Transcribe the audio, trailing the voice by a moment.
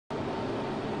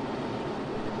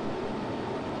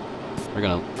We're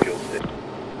gonna. Fuel state.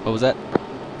 What was that?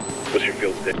 What's your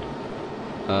fuel state?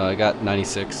 I got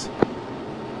 96.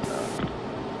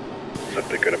 That's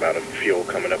a good amount of fuel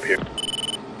coming up here.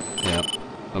 Yeah.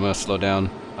 I'm gonna slow down.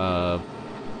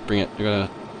 Bring it. We're gonna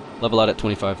level out at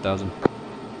 25,000.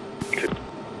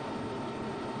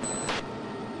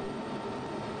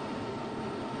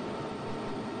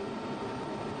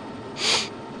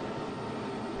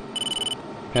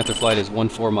 Panther flight is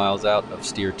 14 miles out of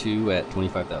steer 2 at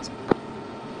 25,000.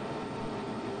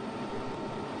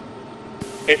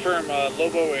 Hey firm,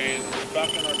 Lobo and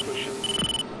Falcon are pushing.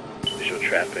 Visual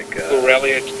traffic. We'll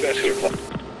rally at 2 o'clock.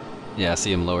 Yeah, I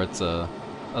see him lower. It's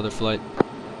other flight.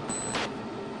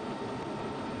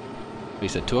 You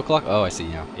said 2 o'clock? Oh, I see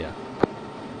now. Yeah.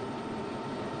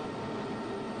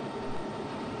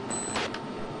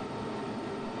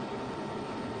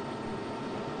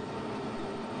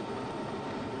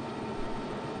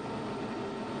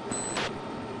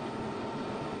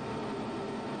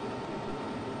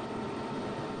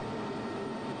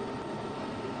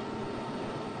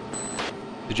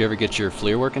 Did you ever get your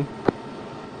FLIR working?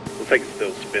 Looks like it's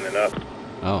still spinning up.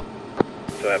 Oh.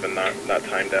 So I haven't not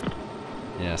timed out.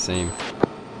 Yeah, same.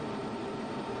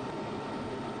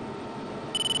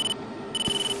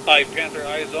 Hi, Panther,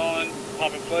 eyes on,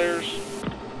 popping flares.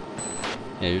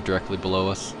 Yeah, you're directly below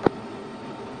us.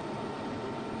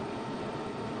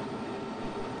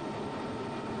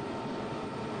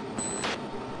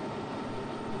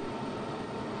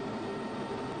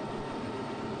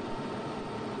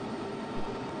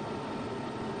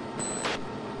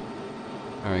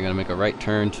 Alright, gotta make a right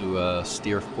turn to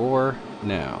steer 4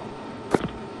 now.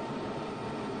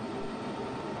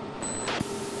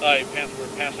 Hi, Panther,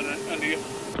 we're passing it under you.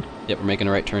 Yep, we're making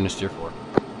a right turn to steer 4.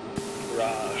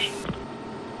 Raj.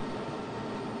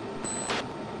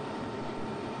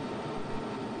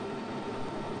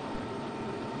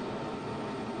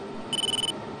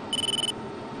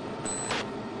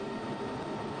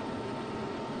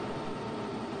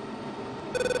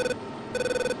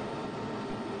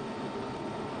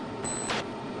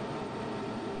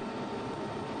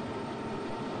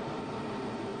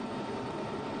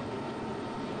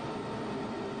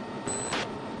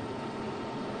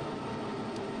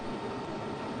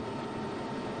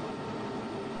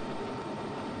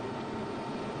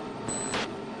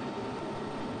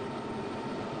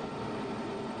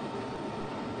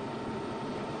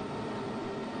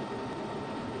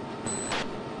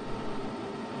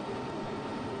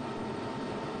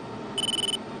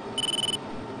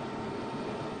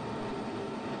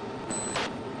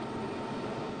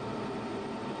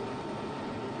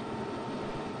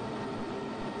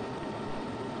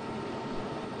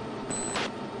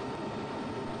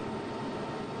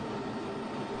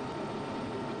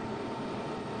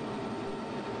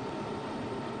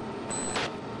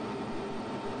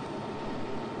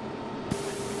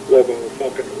 Lobo,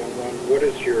 Falcon 1-1, what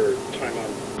is your time on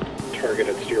target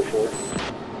at steer 4?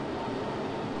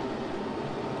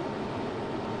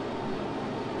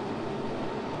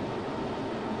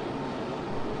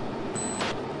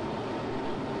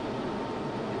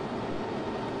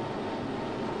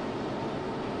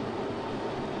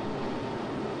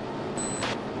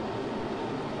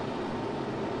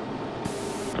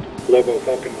 Lobo,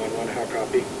 Falcon 1-1, how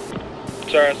copy?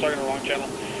 Sorry, I was talking to the wrong channel.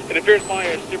 It appears my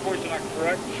steer points are not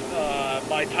correct.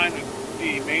 My time to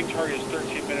the main target is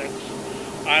 13 minutes.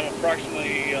 I'm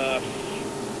approximately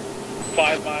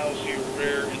 5 miles to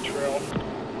rear and trail.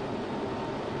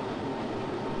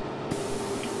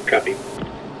 Copy.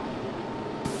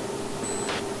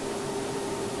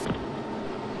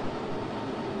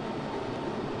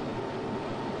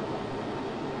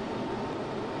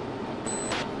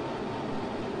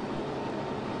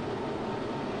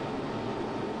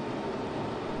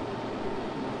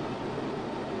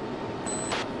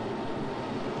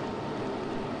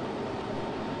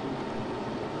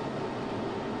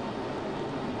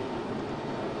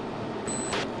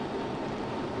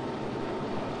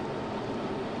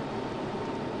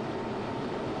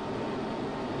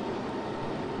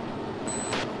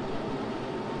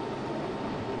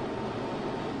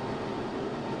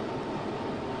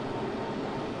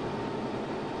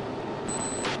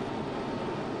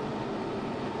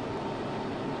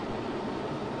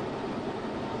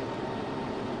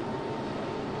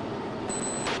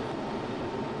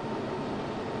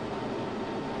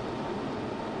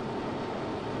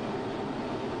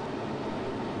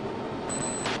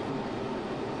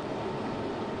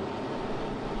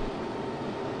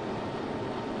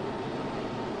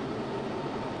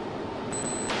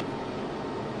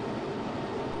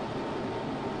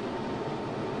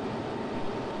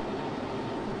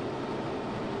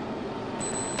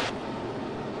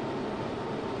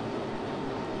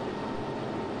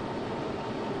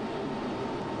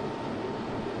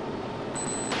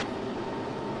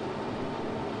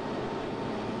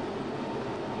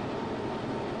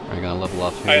 Alright, gonna level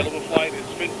off High here. level flight is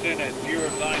fenced in at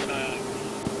 099.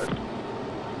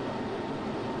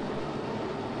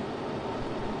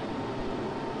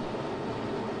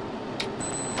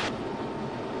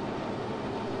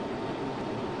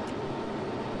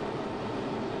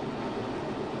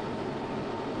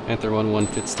 Panther 1-1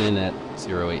 fits in at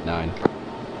 089.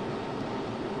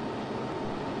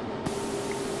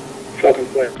 Falcon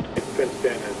flight fenced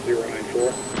in at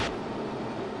 094.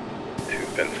 2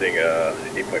 fencing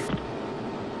 8.5.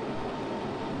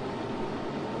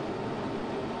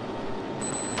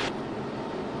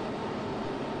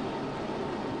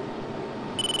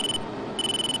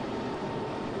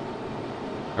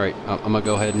 Alright, I'm gonna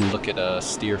go ahead and look at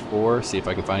steer 4, see if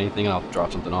I can find anything, and I'll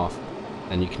drop something off.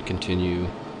 And you can continue.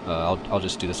 I'll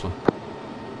just do this one.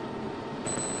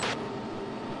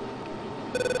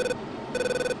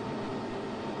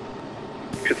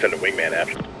 Could send a wingman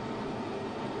after.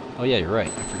 Oh yeah, you're right.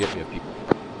 I forget we have people.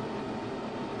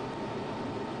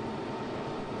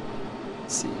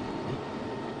 Let's see.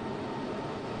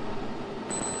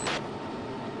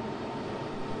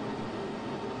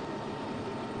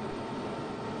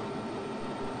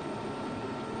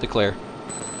 Declare.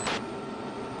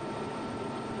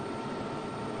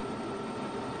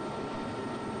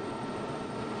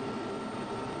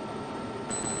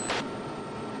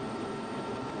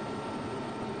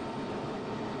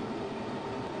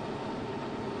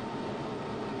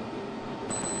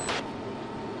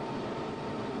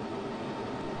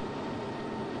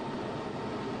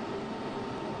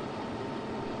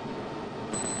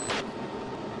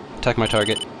 Attack my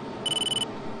target.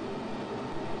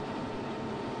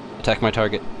 Attack my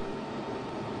target.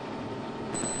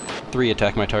 3,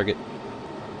 attack my target.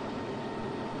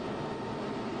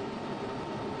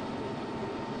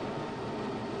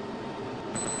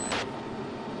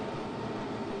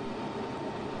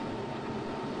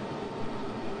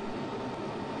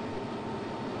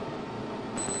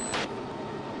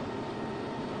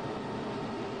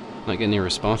 Not getting any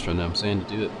response from them. I'm saying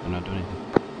to do it. I'm not doing anything.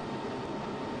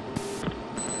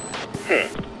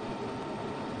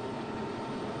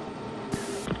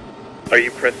 Are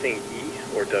you pressing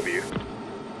E or W?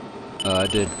 I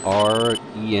did R,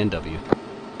 E, and W.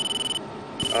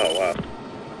 Oh, wow.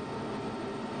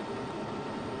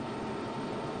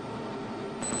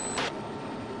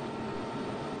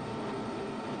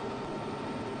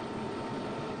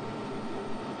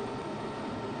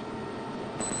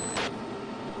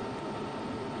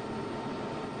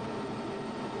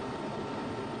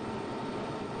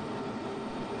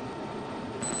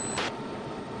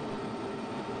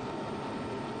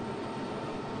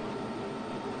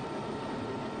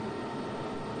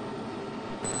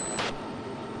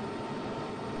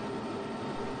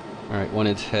 Alright, one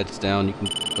edge heads down. You can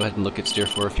go ahead and look at steer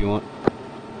 4 if you want.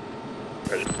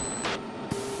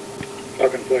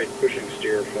 Falcon flight pushing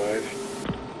steer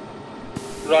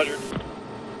 5. Roger.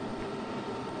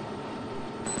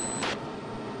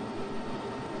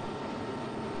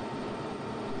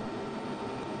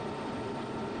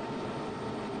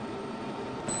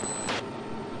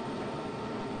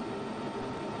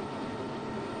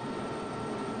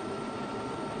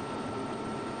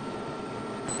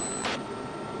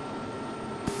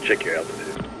 Check your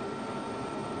altitude.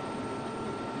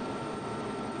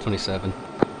 27.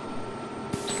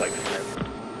 Just like that.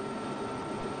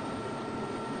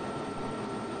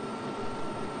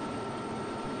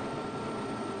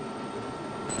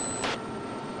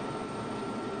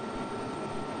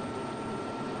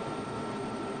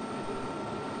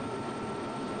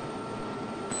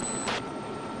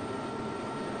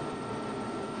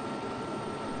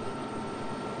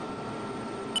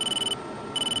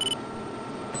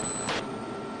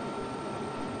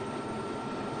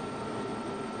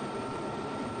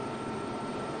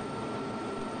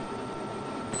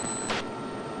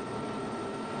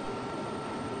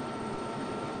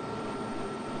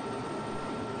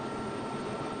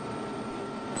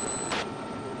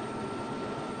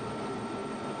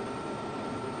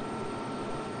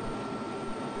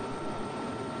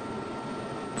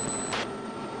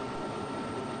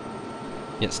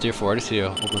 Yeah, steer 4. I just see a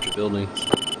whole bunch of buildings.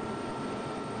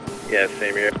 Yeah,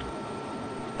 same here.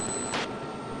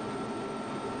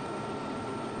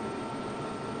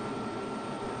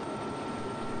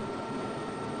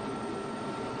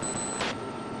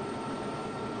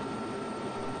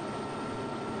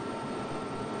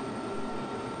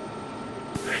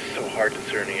 It's so hard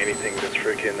discerning anything this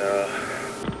freaking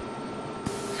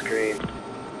screen.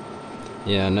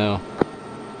 Yeah, I know.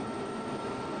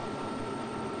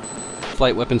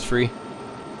 Flight weapons free.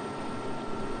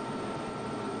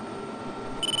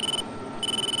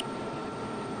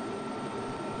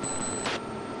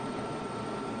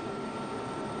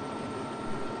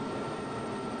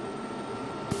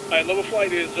 Alright, level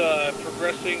flight is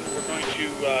progressing. We're going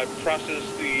to process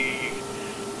the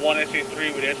one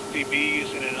SA3 with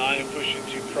SDBs, and then I am pushing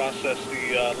to process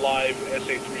the live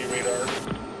SA3 radar.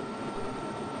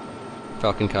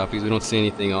 Falcon copies. We don't see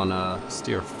anything on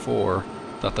Steer 4.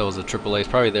 Thought that was a AAA. It's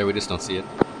probably there, we just don't see it.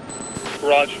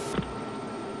 Roger.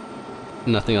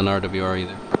 Nothing on RWR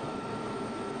either.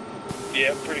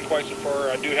 Yeah, pretty quiet so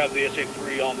far. I do have the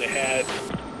SA3 on the HAD.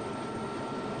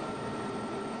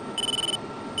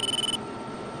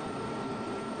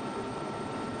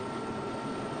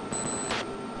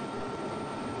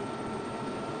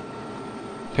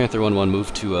 Panther 1-1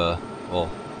 moved to, well,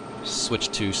 switch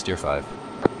to Steer 5.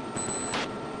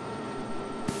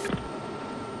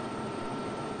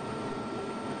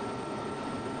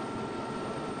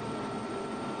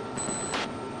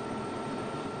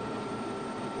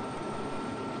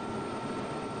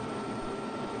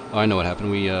 Oh, I know what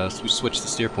happened. We switched the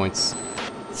steer points.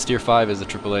 Steer 5 is the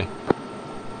AAA.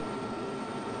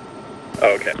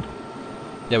 Oh, okay.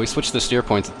 Yeah, we switched the steer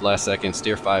points at the last second.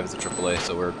 Steer 5 is the AAA,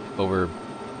 so we're over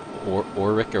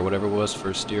Oric or whatever it was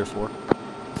for Steer 4.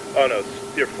 Oh no,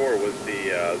 Steer 4 was the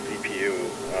ZPU.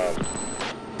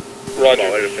 Roger.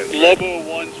 Smaller defense. Lobo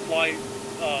 1's flight,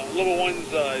 Lobo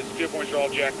 1's steer points are all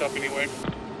jacked up anyway.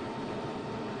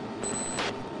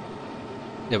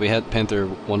 Yeah, we had Panther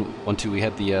 1-2. We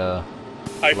had the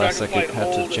Alright, last Falcon second flight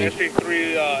have to hold, change.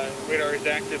 SA3 radar is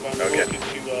active. I'm Okay. looking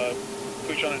to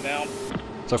push on it now.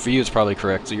 So for you, it's probably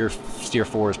correct. So your Steer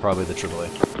 4 is probably the AAA.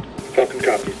 Falcon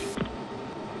copies.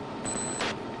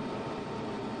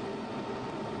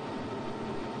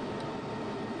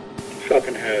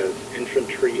 Falcon has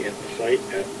infantry in sight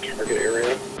at target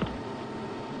area.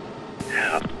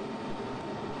 Yeah.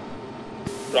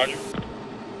 Roger.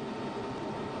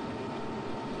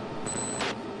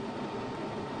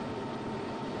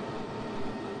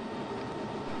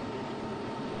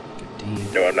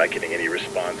 No, I'm not getting any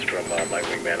response from my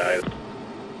wingman either.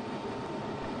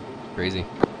 Crazy.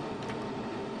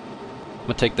 I'm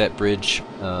gonna take that bridge,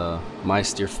 my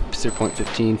steer point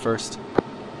 15 first.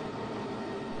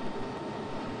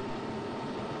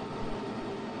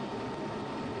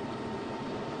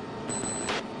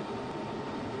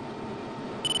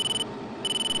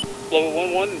 Level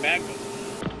 1-1 Magnum.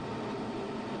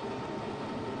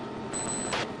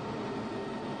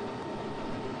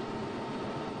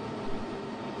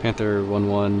 Panther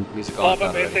 1-1, music off. Pop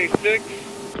up not ready. SA6.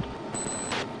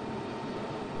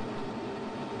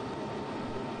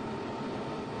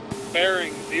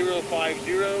 Bearing 050.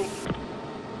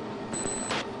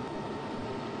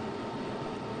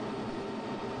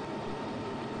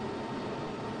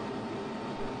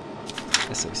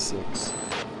 SA6.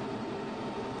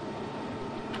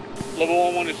 Level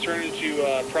 1-1 is turning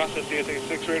to process the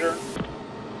SA6 radar.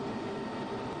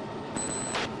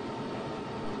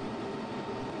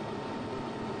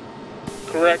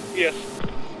 Correct, yes.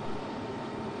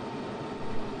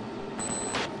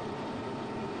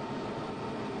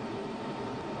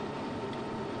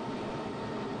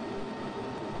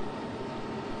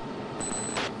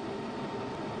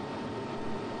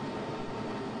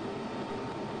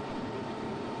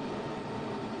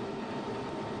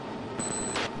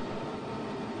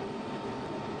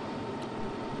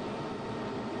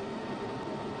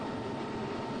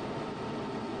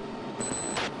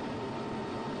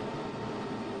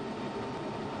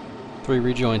 Three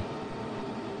rejoin.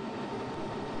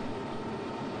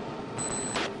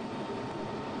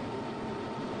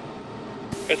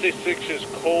 SA6 is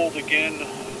cold again,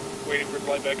 waiting for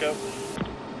flight back up.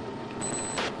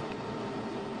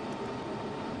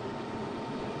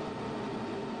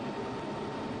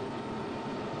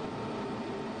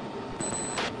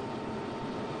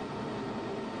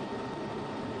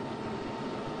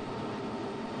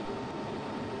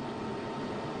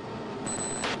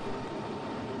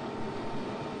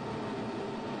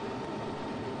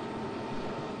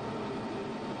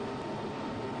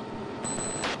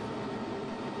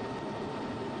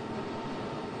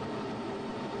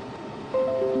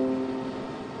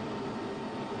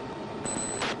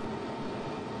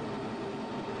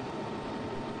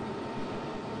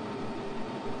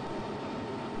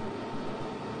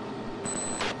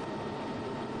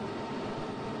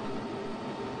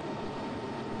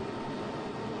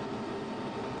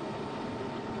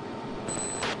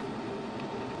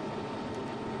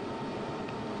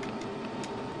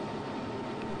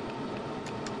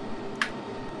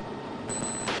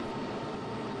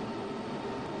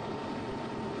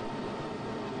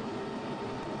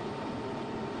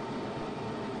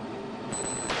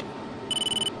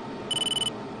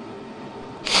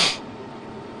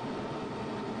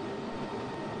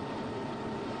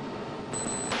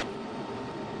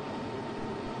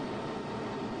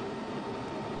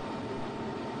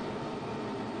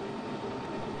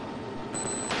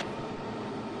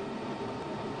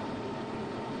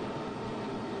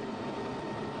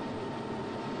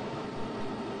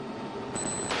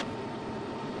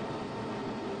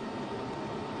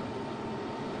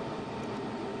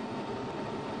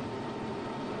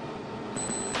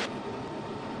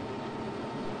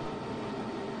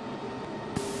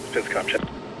 Finscom check.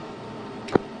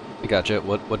 I gotcha.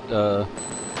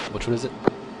 Which one is it?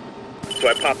 So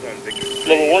I popped on Victor.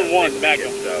 Level 1-1,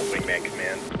 Magnum. Wingman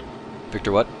command.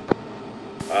 Victor what?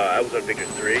 I was on Victor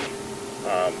 3.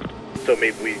 So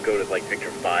maybe we go to like Victor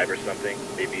 5 or something.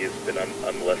 Maybe it's been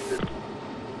unmolested.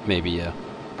 Maybe, yeah.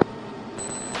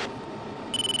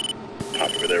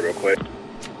 Pop over there real quick.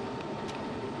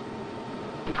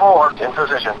 Forward in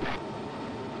position.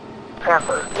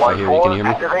 Panther, Right here, you can hear me?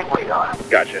 activate radar.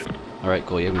 Gotcha. Alright,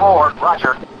 cool. Yeah, Forward,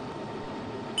 roger.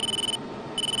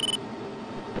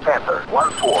 Panther,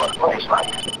 1-4, place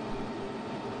right.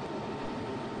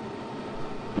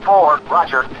 Forward,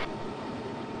 roger.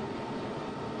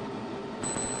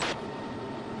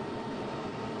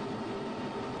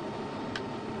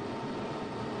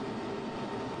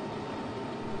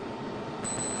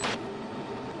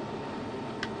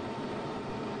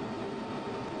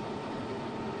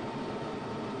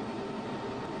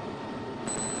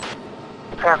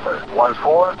 Panther,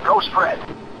 1-4, go spread.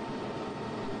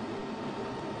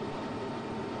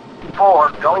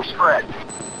 Forward, going spread.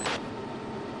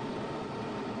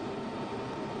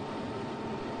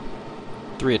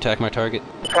 Three, attack my target.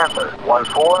 Panther,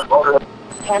 1-4, over.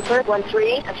 Panther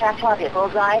 1-3, attack target,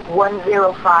 bullseye,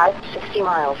 105, 60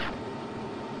 miles.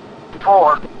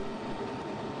 Forward.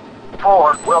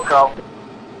 Forward, Wilco.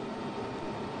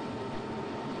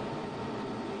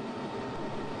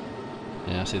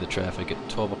 Yeah, I see the traffic at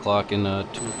 12 o'clock and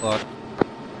 2 o'clock.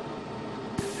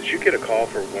 Did you get a call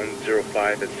for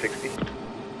 105 at 60?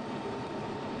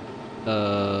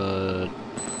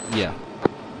 Yeah.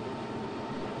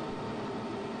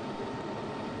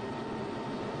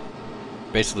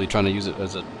 Basically trying to use it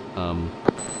as a,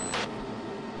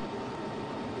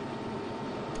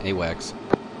 AWACS.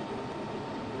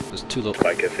 There's two little...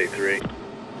 Like SA3.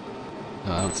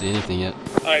 Oh, I don't see anything yet.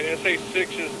 Alright,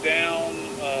 SA6 is down.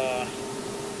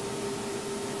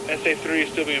 SA3 is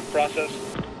still being processed.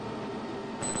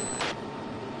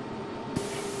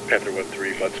 Panther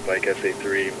 1-3, Mud Spike,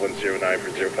 SA3, 109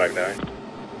 for 059.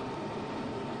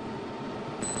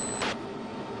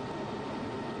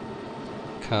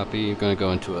 Copy. You're gonna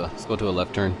go into a... Let's go to a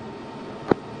left turn.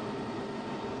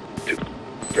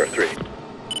 3.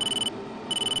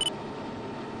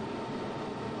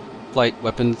 Flight,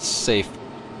 weapons, safe.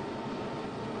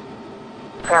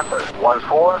 Panther,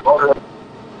 1-4, over.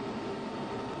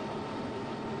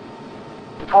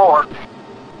 Forward.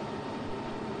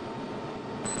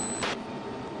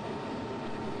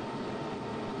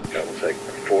 That looks like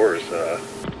 4's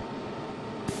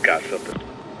got something.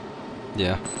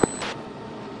 Yeah.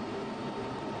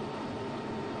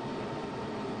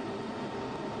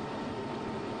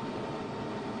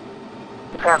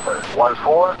 Panther,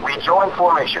 1-4, rejoin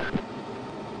formation.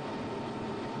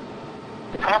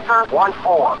 Panther,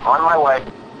 1-4, on my way.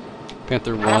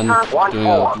 Panther 1, Panther 1-4, doing a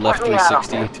left let me out.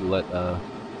 360 to let,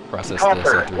 process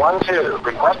Panther, the SA3. 1-2,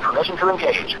 request permission to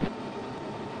engage.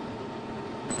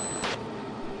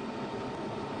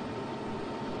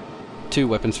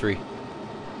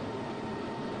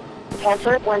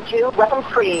 Panther 1-2, weapons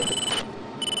free.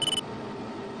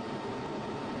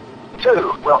 2,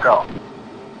 Wilco.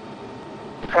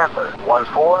 Panther,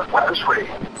 1-4, weapons free.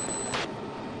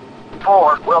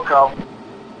 4, Wilco.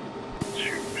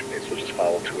 Shoot, may as well just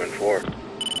follow 2 and 4.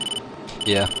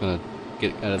 Yeah, I'm gonna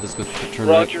get out of this, go turn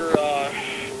right. Roger,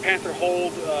 Panther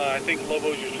hold, I think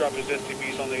Lobo's just dropped his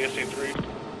SCBs on the SA3.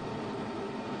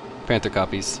 Panther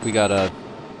copies. We got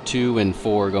 2 and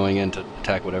 4 going in to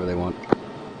attack whatever they want.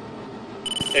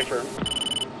 Affirm.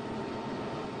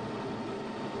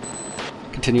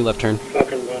 Continue left turn.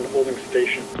 Falcon 1 holding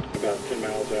station about 10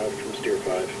 miles out from Steer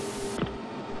 5.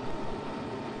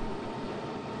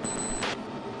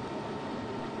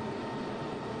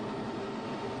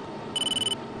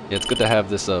 Yeah, it's good to have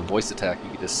this voice attack. You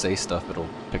can just say stuff, it'll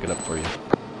pick it up for you.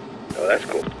 Oh, that's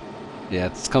cool. Yeah,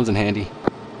 it comes in handy.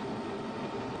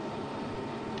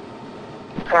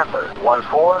 Panther,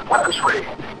 1-4, weapons free.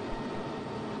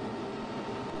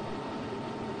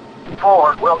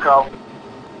 4, Wilco.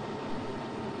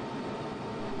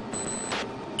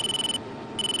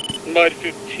 Mud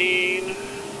 15,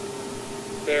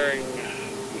 bearing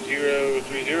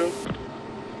 030.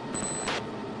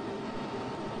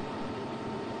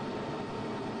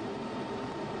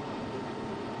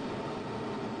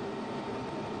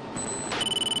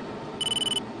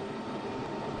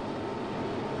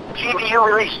 GBU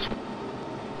released.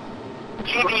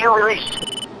 GBU released.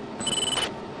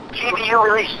 GBU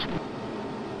released.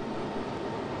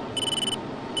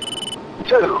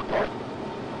 2.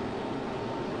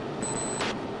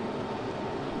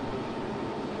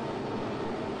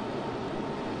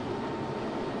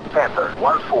 Panther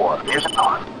 1-4, music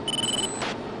on.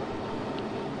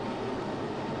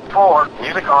 4,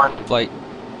 music on. Flight.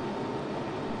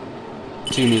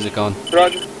 2, music on.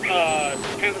 Roger.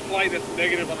 Panther flight, that's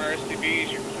negative on our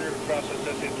STBs. You're clear to process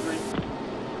SA3.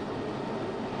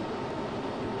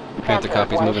 Panther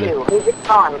copies, moving in. Music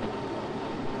on.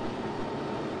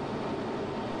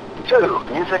 2,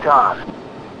 music on.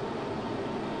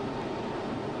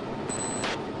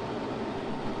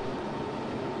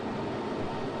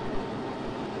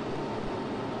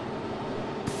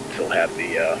 Still have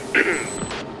the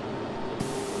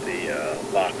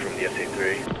lock from the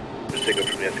SA3, the signal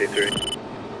from the SA3.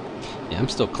 Yeah, I'm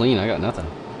still clean. I got nothing.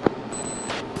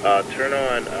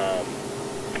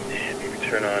 Maybe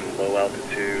turn on low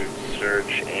altitude,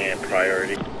 search, and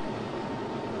priority.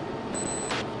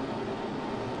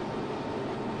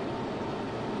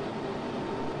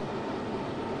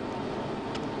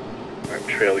 Alright,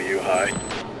 trail U high.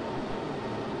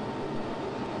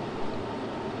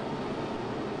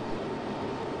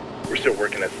 We're still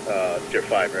working at Steer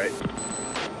 5, right?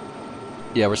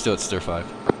 Yeah, we're still at Stir 5.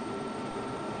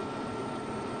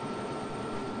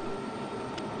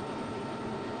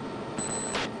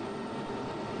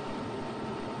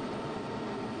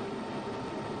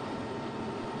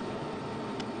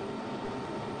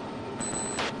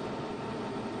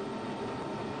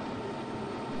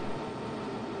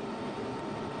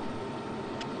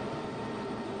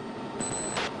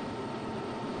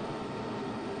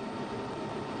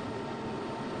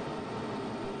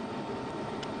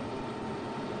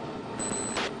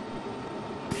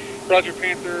 Roger,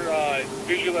 Panther.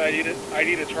 Visually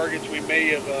ID the targets. We may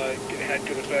have had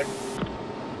good effect.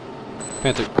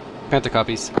 Panther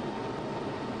copies.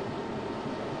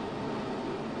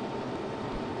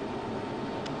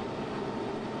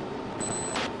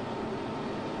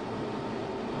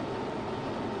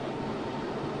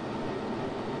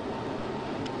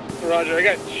 Roger, I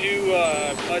got 2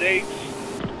 Mud 8s.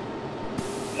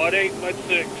 Mud 8, Mud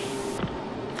 6.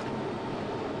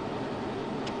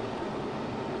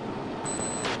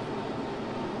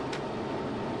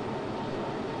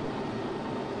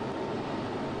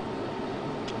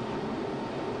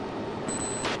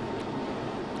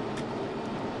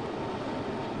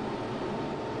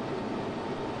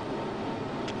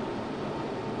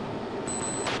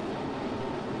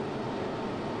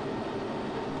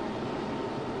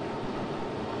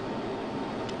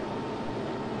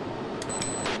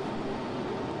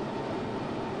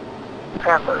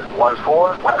 Panther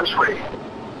 1-4, weapons free.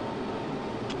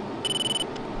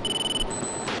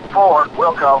 4,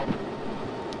 will go.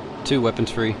 2, weapons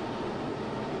free.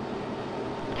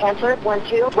 Panther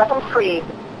 1-2, weapons free.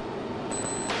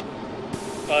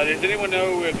 Does anyone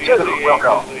know if the Two, SAA will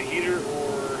go. is a heater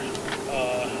or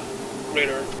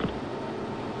radar?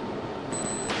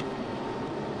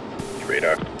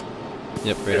 Radar.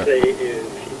 Yep, radar. SA is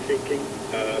heat-seeking,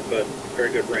 but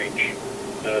very good range.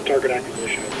 Target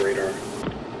acquisition is radar.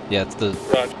 Yeah, it's the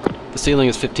Roger. ceiling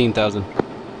is 15,000.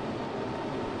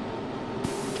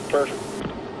 Perfect.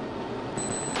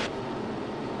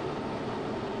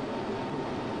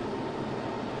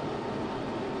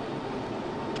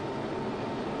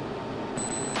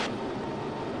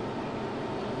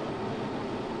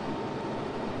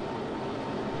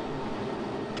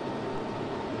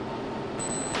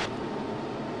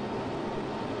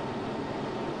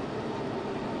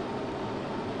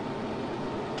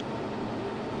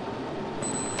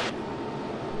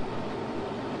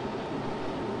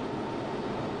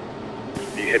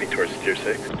 Are you heading towards Steer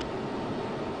 6?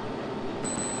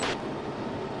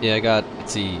 Yeah, I got,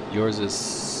 let's see, yours is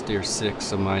Steer 6,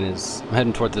 so mine is, I'm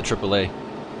heading toward the AAA,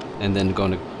 and then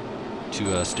going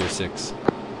to Steer 6,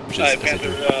 which is Panther,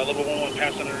 SA3. level 1-1,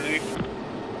 pass underneath.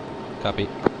 Copy.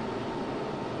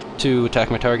 2,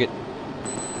 attack my target.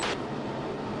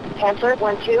 Panther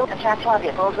 1-2, attack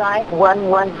target. Bullseye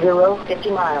 110,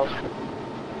 50 miles.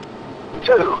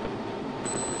 2.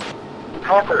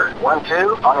 Panther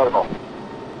 1-2, unable.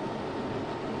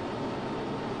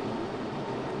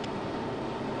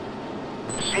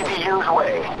 CBU's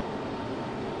way.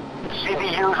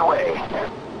 CBU's way.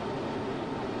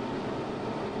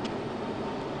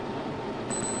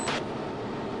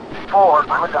 4,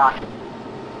 I'm a dock.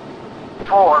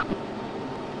 4.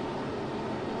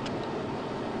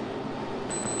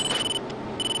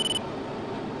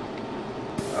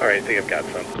 Alright, I think I've got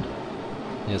some.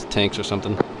 He has tanks or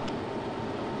something.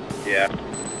 Yeah.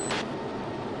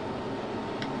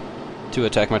 2,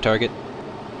 attack my target.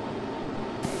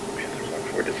 Panthers on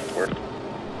 4 doesn't work.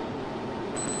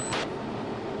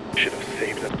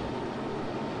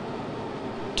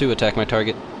 1-2, attack my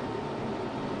target.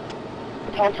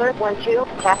 Panther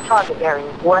 1-2, attack target bearing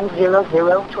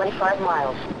 100, 25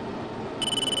 miles.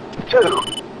 2.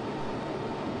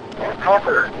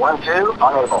 Panther 1-2,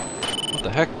 unable. What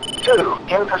the heck? 2,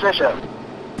 in position.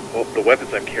 Well, the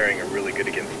weapons I'm carrying are really good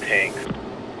against tanks.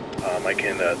 I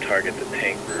can target the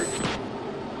tank groups.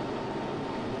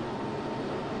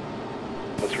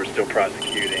 Plus, we're still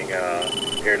prosecuting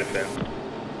air defense.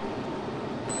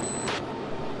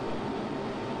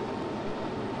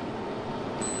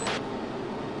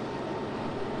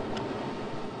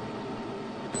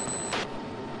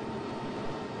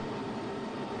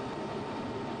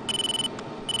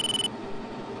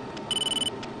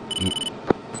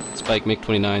 Spike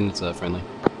MiG-29 is friendly.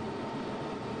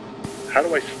 How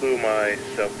do I slew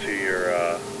myself to your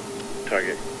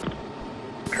target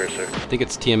cursor? I think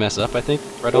it's TMS up, I think,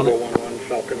 right on Level it. 1-1,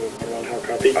 Falcon 1-1, how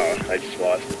copy? Oh, I just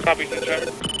lost it. Copy,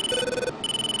 traffic.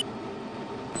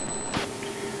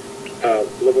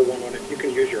 Level 1-1, if you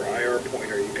can use your IR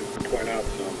pointer, you can point out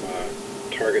some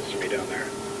targets to me down there.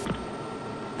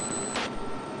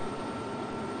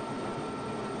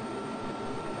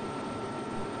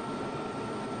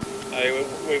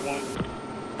 Wait one.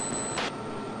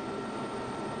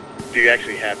 Do you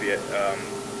actually have the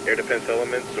air defense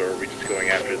elements, or are we just going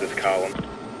after this column?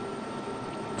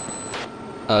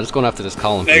 Just going after this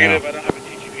column for Negative, now. I don't have a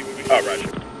TGP with me. Oh, roger.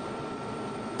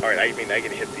 Alright, I mean, I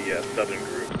can hit the southern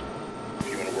group if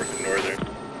you want to work the northern.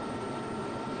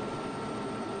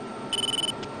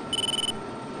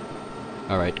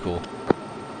 Alright, cool.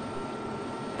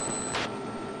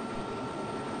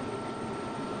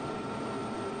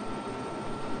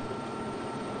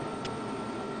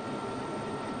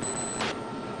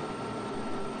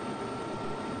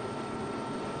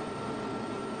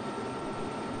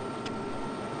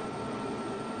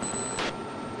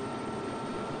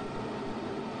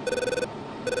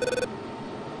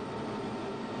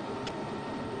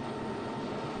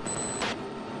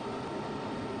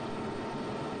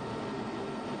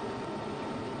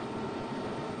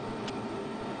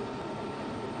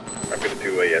 I'm going to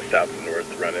do a south and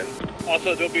north run-in.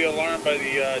 Also, there'll be alarm by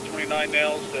the 29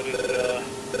 nails that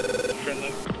is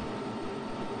friendly.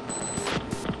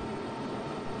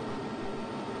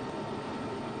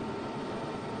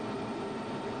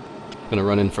 Gonna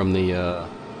run in from the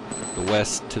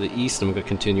west to the east, and we're gonna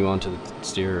continue on to the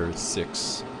steer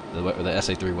 6, where the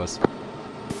SA-3 was.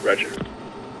 Roger.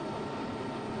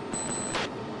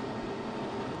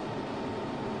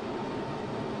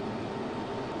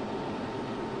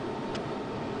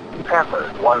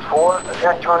 Panther 1-4,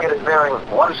 attack target at bearing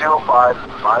 105,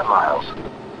 5 miles.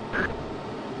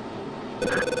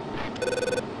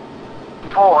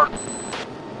 4.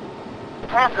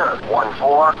 Panther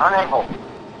 1-4, unable.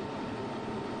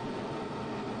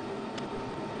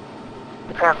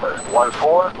 Panther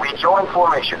 1-4, rejoin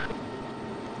formation.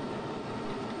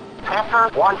 Panther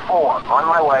 1-4, on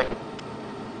my way.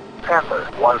 Panther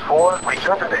 1-4,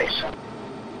 return to base.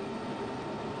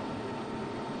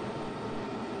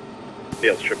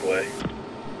 Yes, AAA.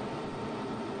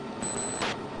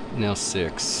 Now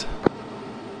 6.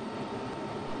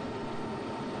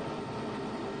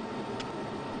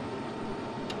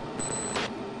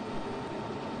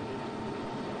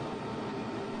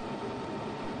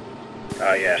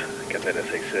 Oh yeah, got that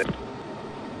SA-6.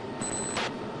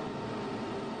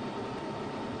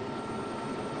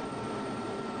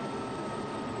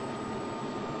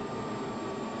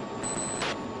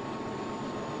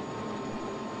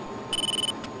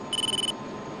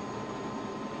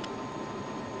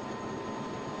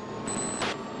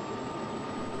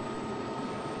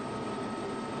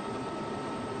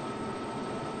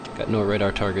 Got no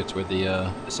radar targets where the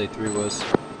SA-3 was.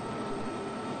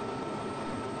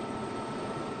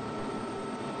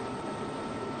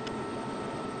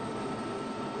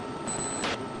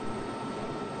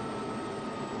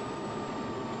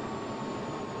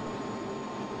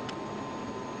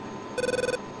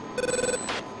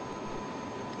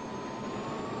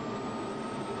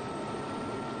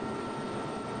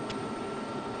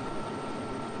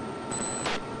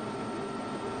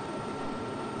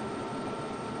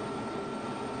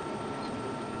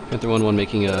 Panther 1-1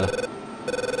 making a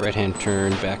right-hand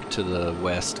turn back to the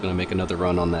west. Gonna make another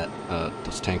run on that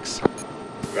those tanks.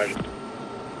 Roger.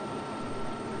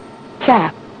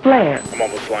 Cap, flare. I'm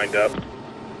almost lined up.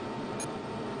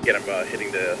 Get him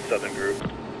hitting the southern group.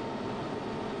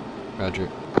 Roger.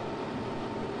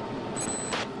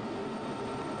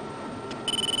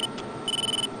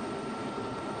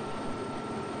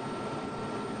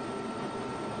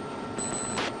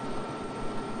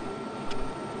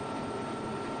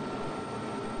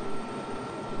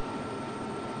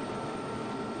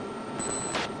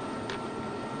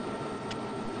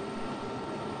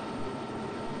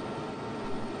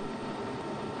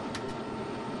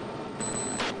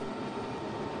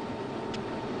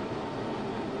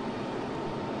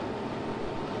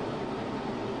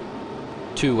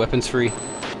 1-2, weapons free.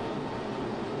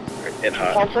 And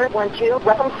hot. Panther 1-2,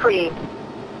 weapons free.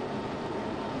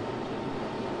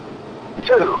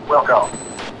 2, will go.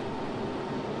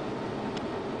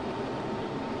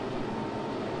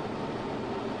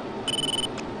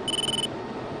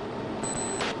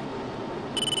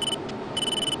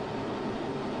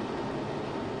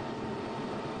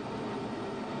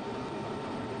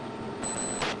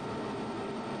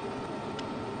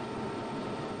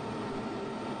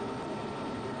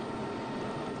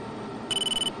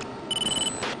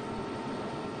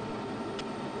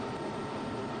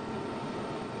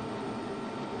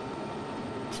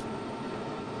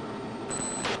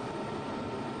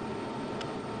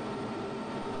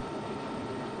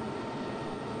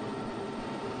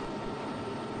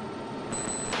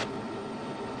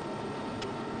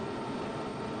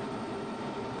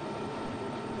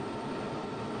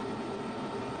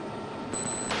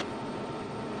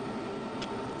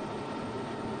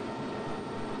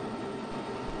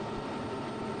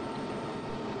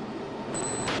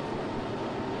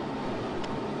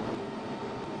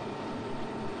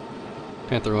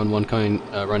 Panther 1-1 coming,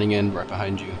 running in right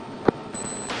behind you.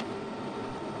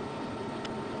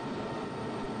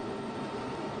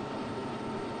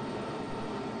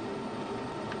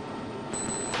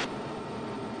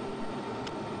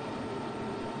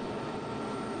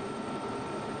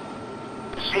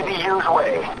 CBU's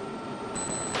way.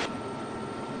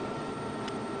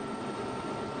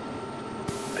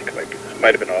 I think I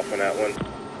might have been off on that one.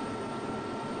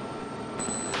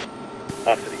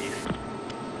 Off to the east.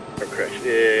 Or correction.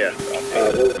 Yeah. Off to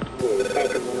the east.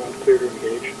 Falcon 1-1 clear to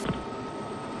engage.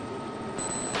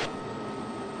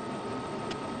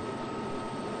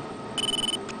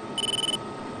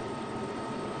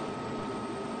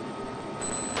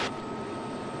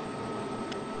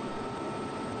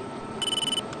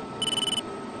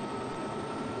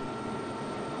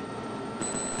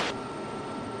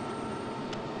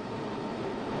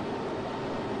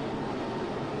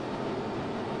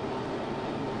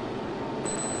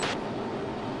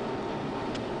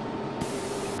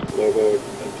 Logo,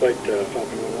 flight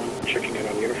Falcon 1-1 checking in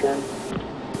on uniform.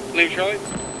 Leave Charlie?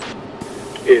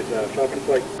 Is Falcon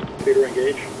flight clear to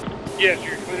engage? Yes,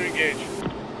 you're clear to engage.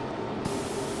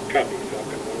 Copy,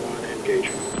 Falcon 1-1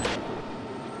 engaging.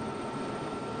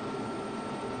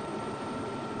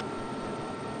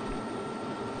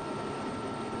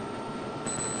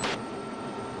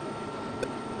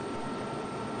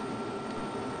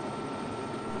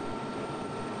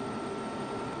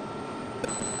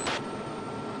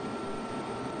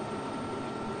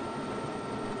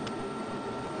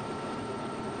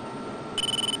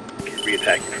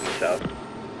 Re-attacking from the south.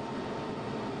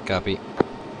 Copy.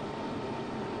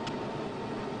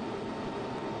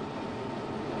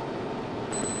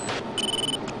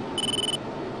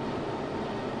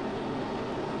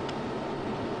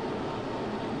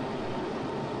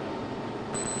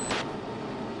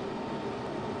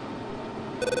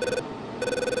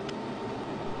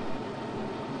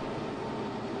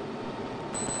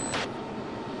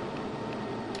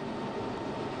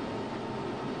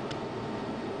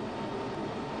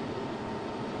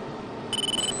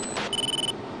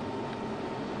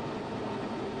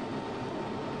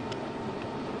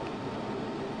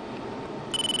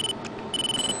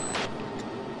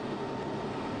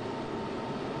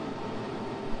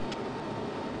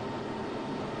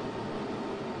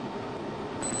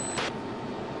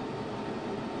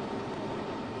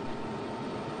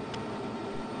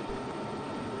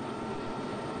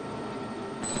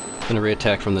 Gonna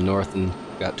re-attack from the north and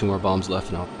got 2 more bombs left,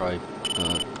 and I'll probably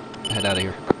head out of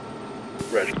here.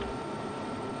 Roger.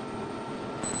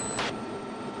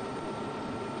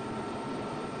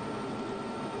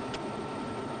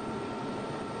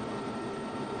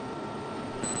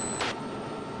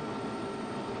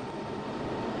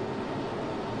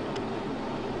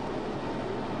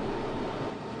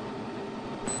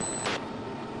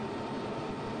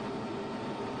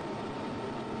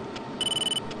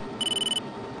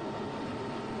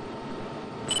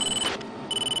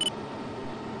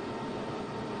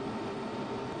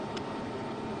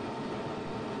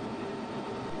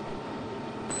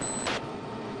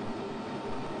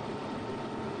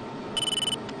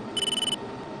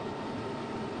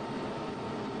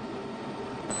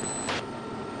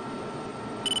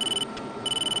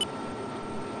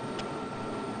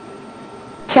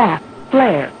 Chaff,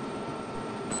 flare.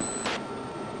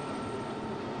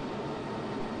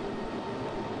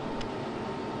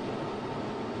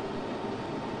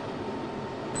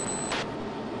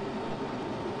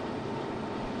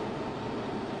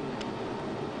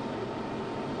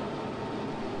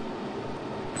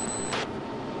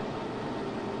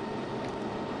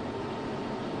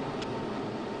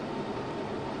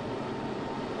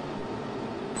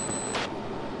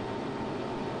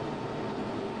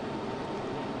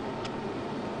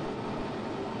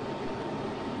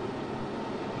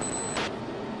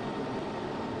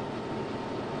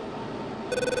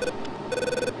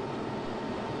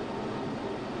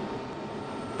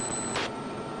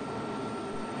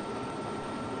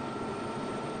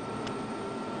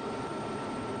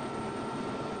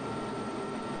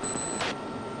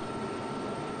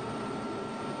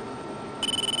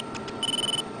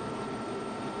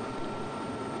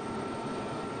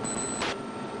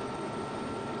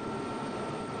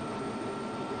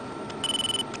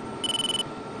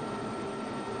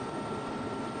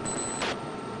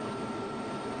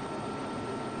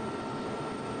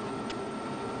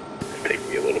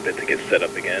 little bit to get set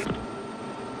up again.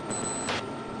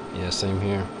 Yeah, same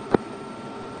here.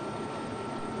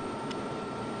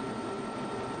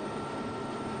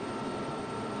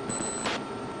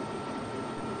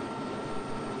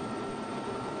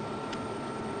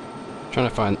 Trying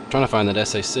to find that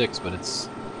SA6, but it's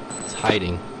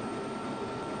hiding.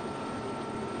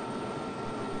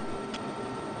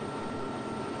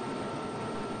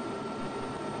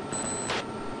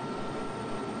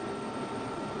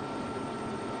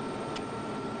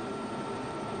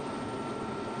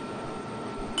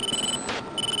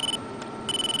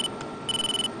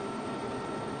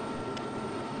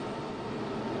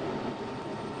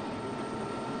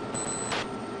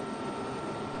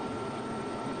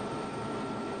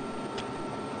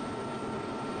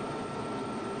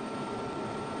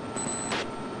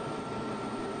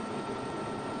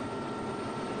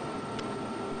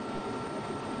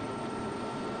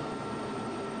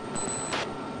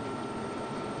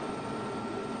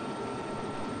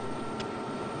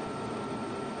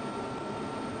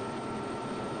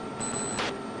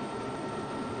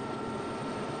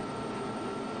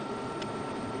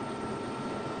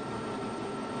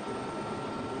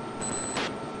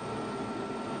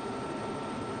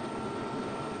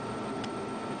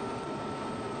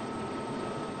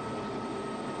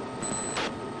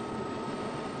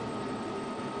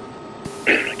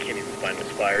 I can't even find the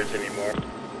spires anymore.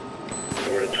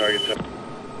 Where the targets are.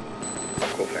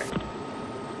 Oh, cool thing.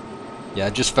 Yeah, I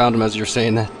just found him as you're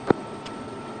saying that.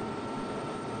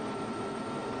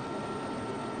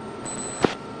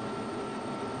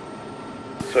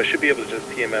 So I should be able to just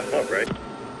PMF up, right?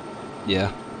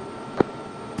 Yeah.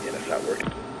 Yeah, that's not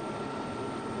working.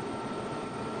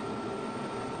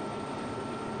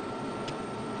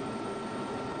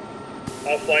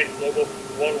 All flight, local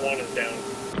 1-1 is down.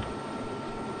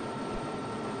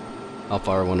 I'll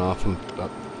fire one off. I'm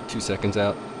about 2 seconds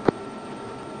out.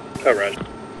 Oh, right.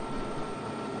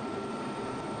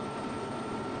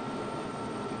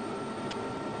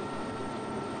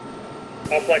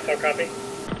 All flights, all copy.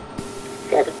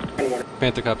 Falcon 1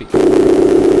 Panther copy.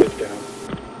 is down.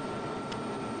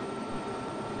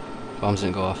 Bombs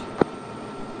didn't go off.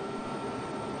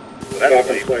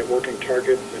 Falcon flight working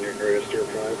targets in your area steer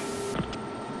 5.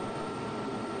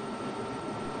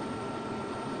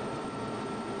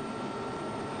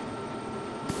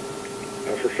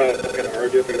 For Falcon, our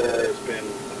WR has been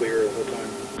clear the whole time.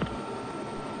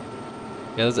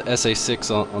 Yeah, there's an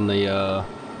SA6 on the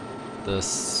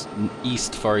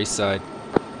east, far east side.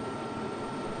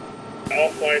 All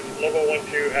flights, level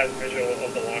 1-2 has visual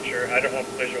of the launcher. I don't have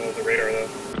visual of the radar though.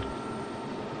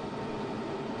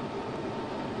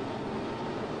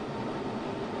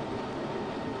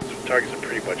 So targets are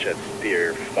pretty much at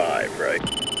steer 5, right?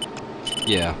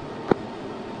 Yeah.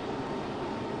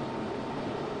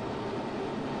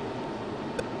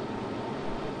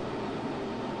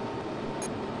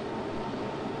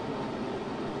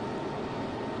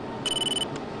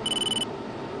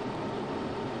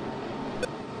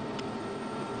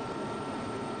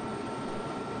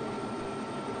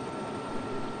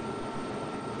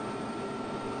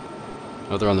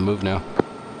 Oh, they're on the move now.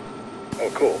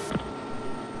 Oh, cool.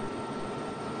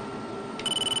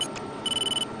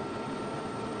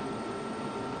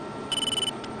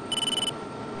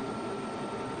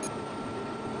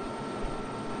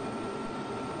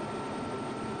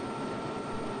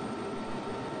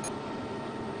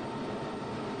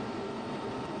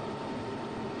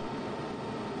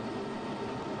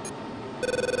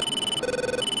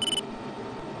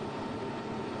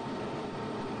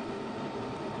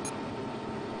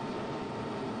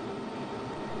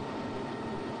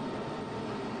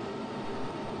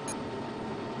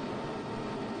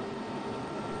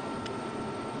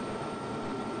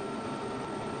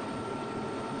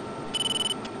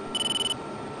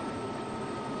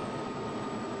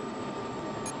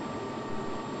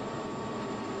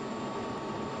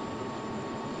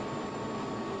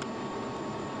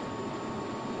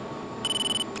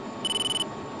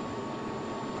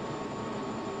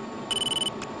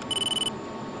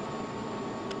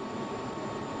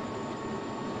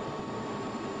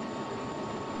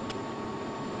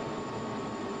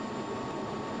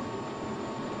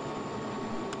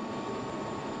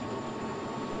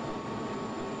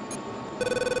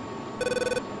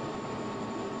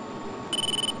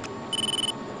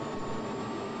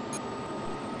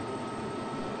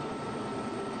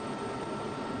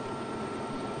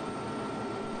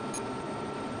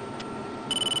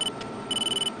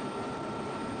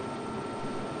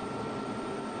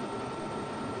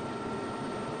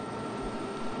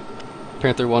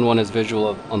 Panther 1-1 has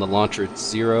visual on the launcher.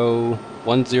 It's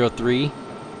 103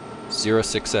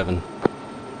 067.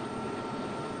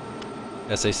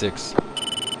 SA6.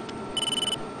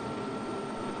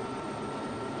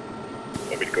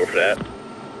 Want me to go for that?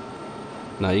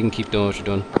 Nah, you can keep doing what you're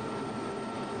doing.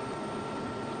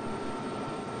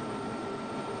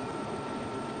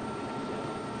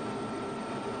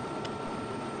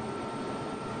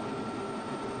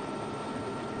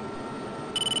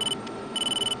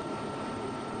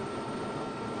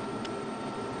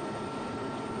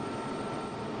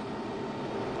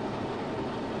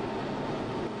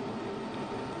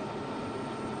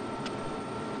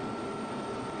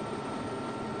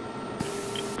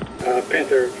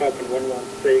 Panther Falcon 1-1,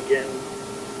 say again,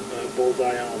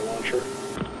 bullseye on launcher.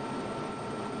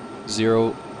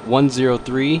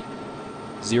 103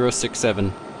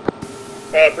 067.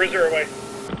 Bruiser away.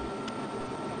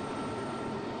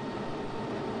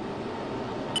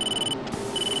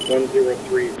 One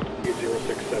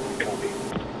 103-067, copy.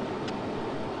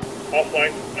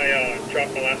 Offline. I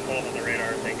dropped my last bomb on the radar,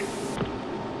 I think.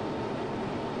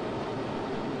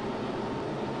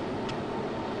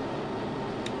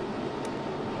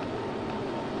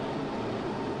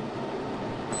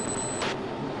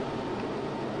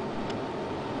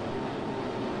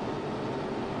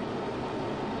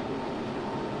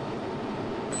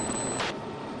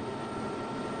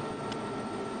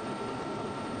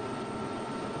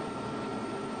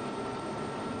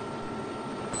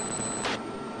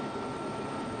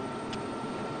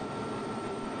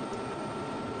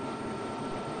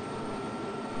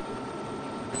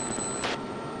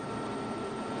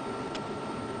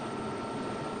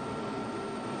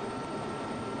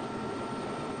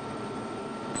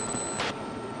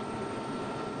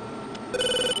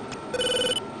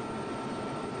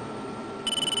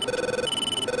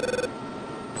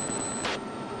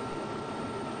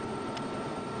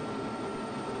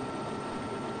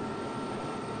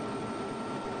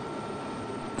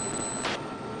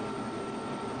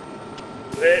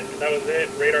 That was it.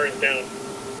 Radar is down.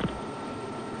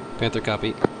 Panther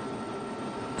copy.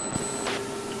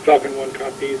 Falcon 1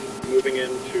 copies, moving in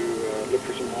to look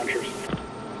for some launchers.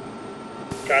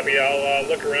 Copy. I'll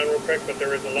look around real quick, but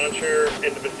there is a launcher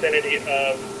in the vicinity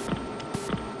of...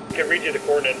 I can read you the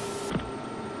coordinates.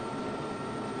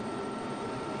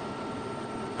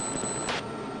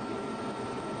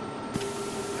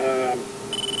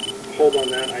 Hold on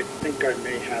that, I think I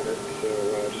may have it, so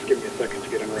just give me a second to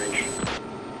get in range.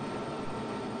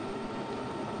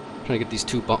 Trying to get these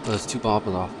two bombs off.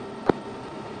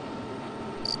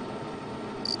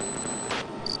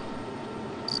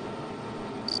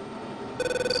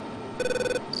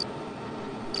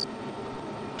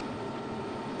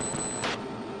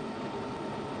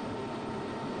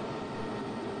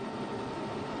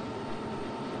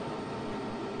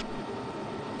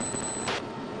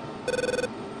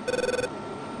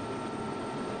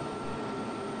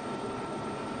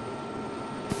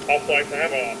 All flights, I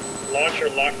have a launcher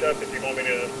locked up if you want me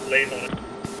to laze on it.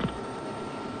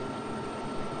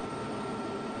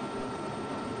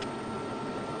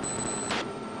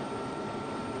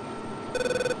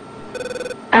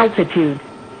 Altitude.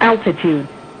 Altitude.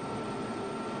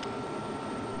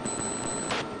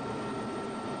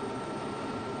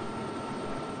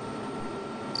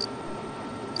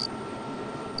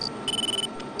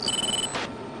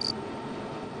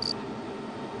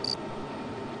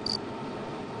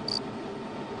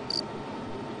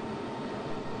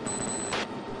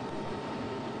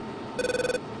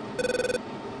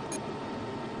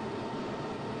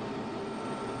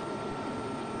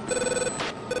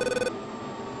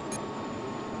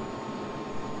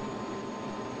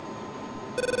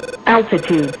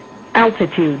 Altitude.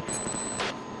 Altitude.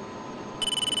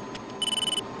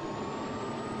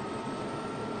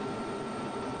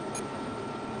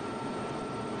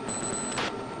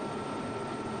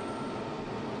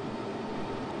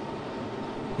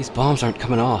 These bombs aren't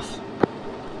coming off.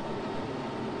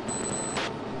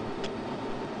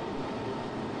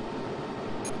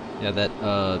 Yeah, that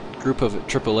group of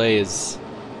AAA is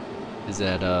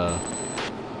at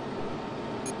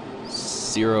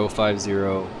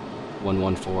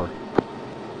 050114.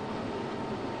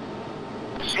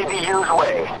 CBU's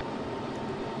away.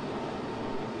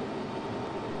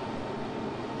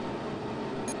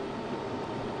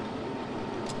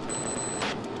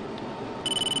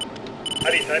 How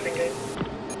do you typing game?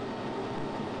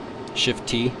 Shift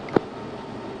T.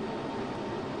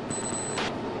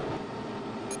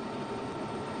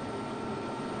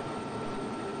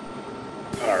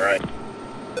 Alright.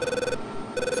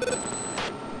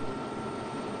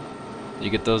 You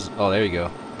get those? Oh, there you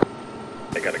go.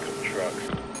 I got a couple trucks.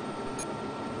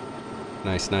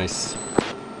 Nice, nice.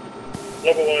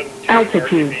 Level 1, 2,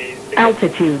 Altitude. RTB,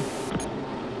 Altitude.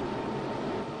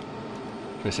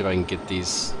 Try to see if I can get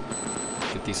these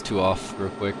two off real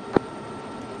quick.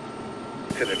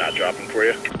 So they're not dropping for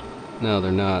you? No,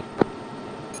 they're not.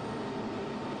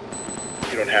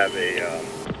 You don't have a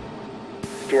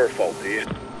store fault, do you?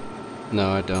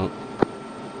 No, I don't.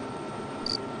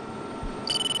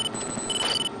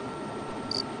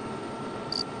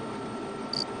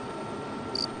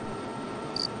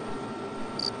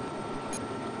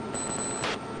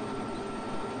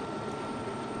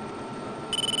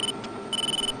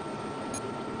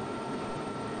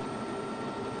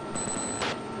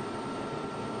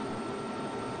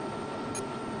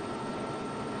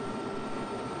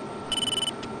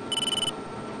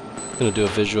 I'm gonna do a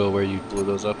visual where you blew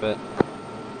those up at.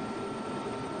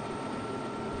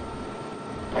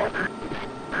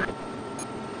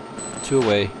 Two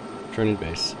away, turning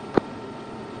base.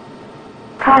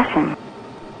 Caution.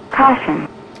 Caution.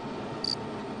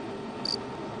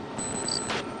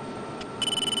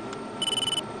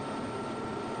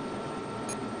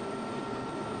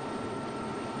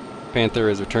 Panther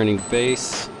is returning to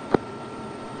base.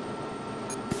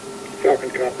 Falcon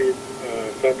copied.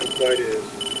 Falcon flight is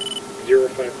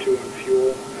 052 on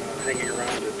fuel, hanging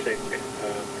around to take a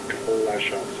couple last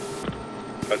shots.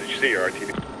 Oh, did you see your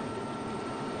RTB?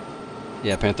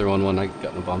 Yeah, Panther 1-1, I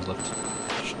got no bombs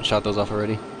left. Shot those off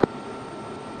already?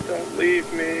 Don't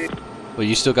leave me. Well,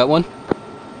 you still got one?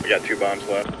 We got 2 bombs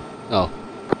left. Oh.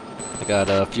 I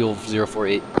got fuel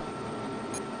 048.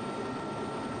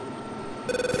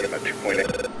 I'm at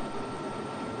 2.8.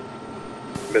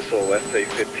 Missile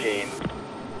SA-15,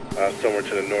 somewhere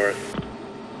to the north.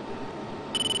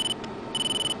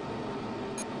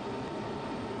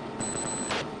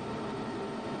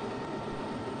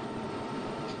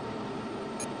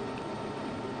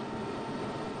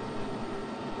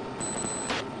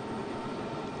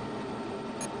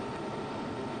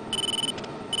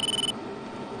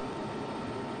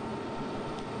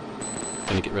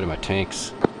 I'm gonna get rid of my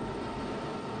tanks.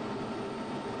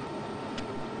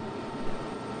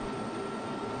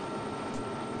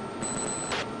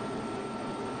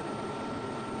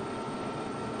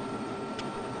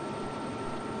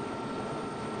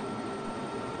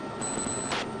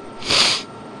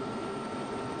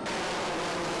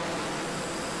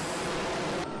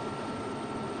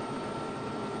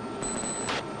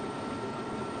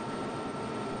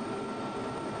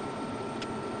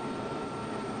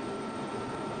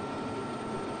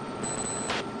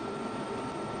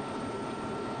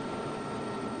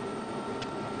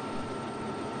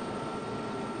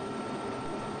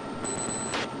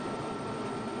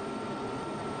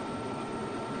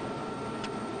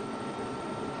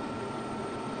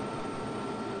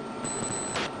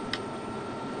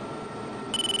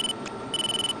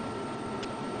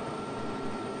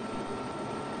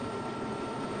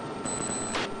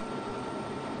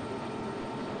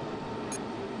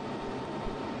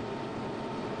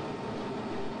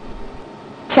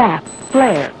 Chaff.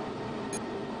 Flare.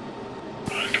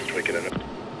 Wicked in it.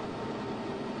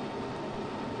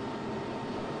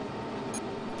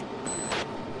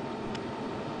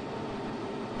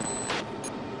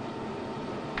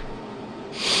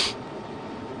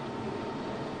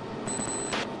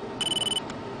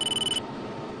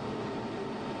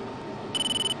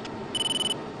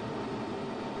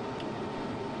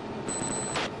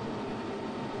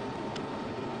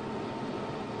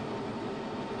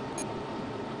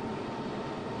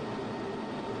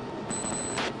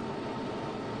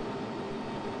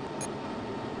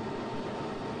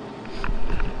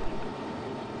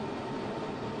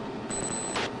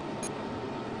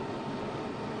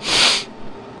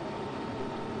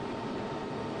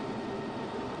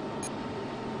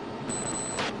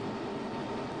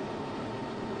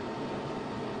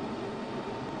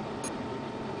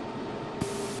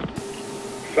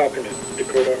 Falcon is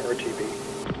Dakota RTB.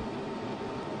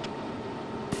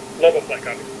 Lobo flight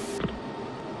copy.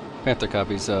 Panther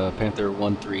copies. Panther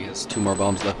 1-3 has 2 more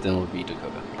bombs left, then it'll be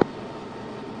Dakota.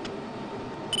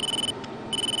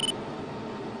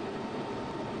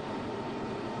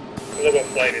 Lobo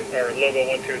flight is, or Lobo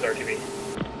 1-2 is RTB.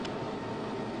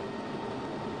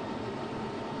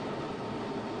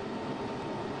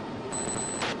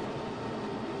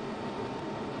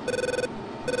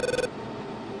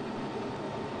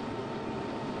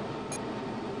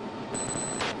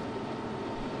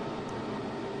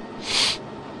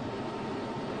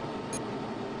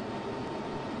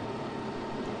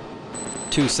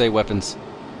 Two say weapons.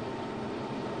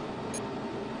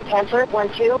 Panther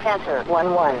 1-2. Panther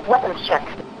 1-1. Weapons check.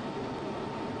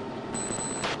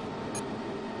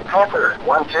 Panther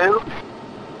 1-2.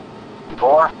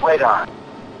 4, radar.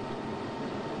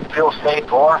 Fuel state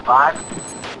 4, 5.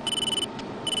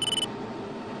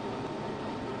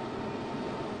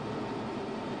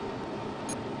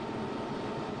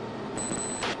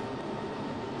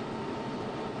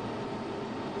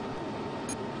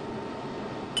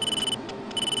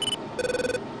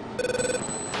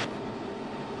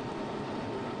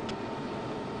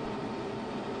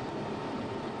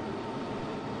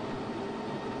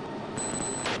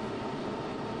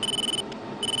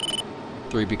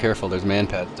 3, be careful, there's man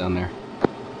pads down there.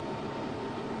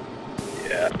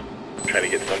 Yeah, I'm trying to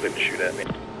get something to shoot at me.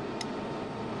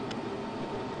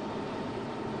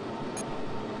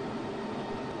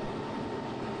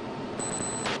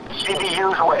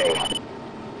 CBU's away.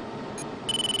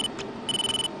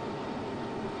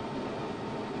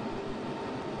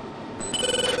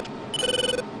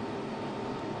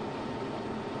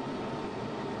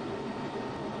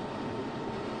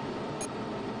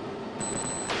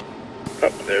 Oh,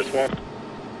 there's one.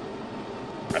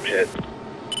 I'm hit.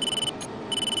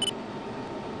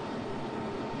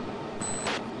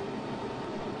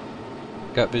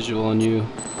 Got visual on you.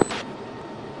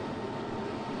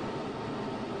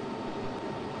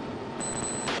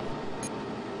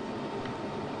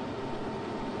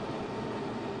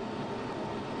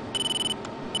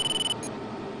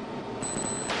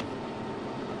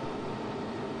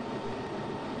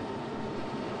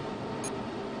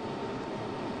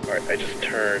 Alright, I just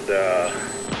turned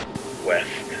west.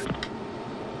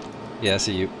 Yeah, I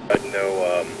see you.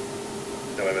 No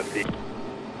MFD.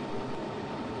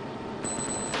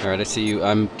 Alright, I see you.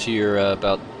 I'm to your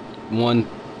about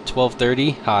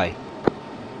 1230. High.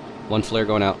 1 flare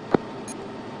going out.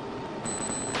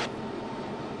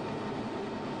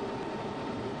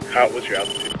 How was your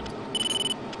altitude?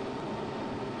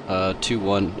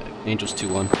 2-1. Angels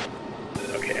 2-1.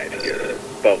 Okay, I think you're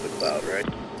above the cloud, right?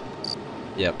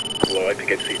 Yep. Below, I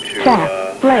think I see 2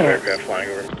 flare. aircraft flying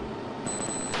over.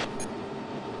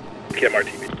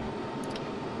 KMRTB.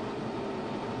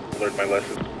 Learned my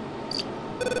lesson.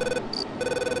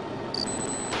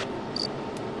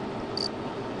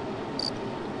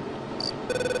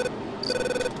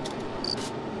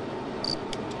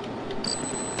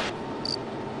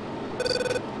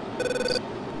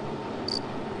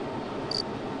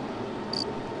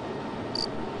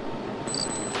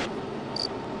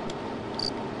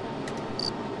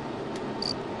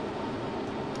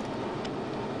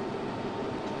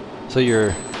 So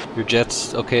your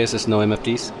jet's okay? Is this no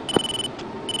MFDs?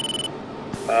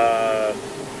 As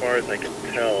far as I can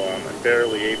tell, I'm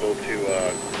barely able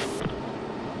to,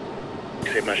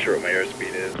 I'm not sure what my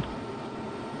airspeed is.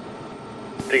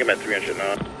 I think I'm at 300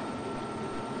 knots.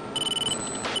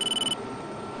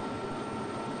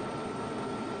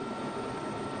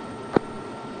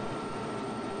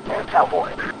 Cowboy.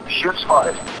 Shoot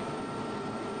spotted.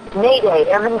 Mayday,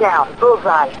 airman down.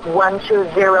 Bullseye,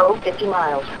 120, 50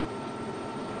 miles.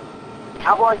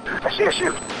 Cowboy, I see a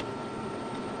shoot.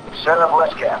 Set up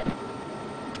west cap.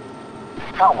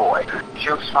 Cowboy,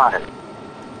 shoot spotted.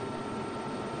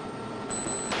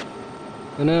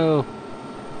 Oh no.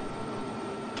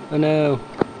 Oh no.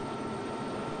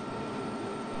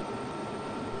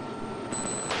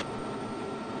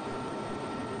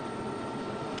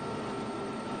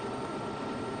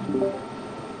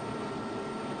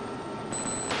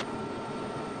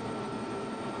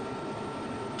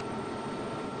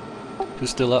 Who's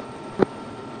still up?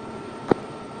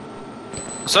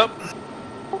 What's up?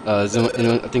 Is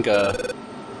anyone, I think,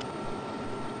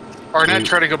 Arnett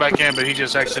tried to go back in, but he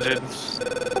just exited.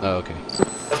 oh, okay.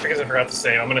 That's because I forgot to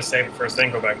save. I'm gonna save it first,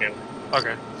 then go back in.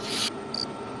 Okay.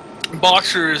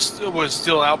 Boxer was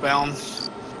still outbound.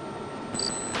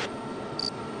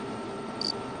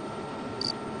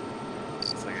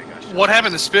 It's like I got shut What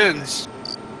happened to Spins?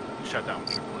 shut down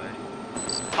AAA.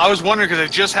 I was wondering because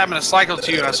I just happened to cycle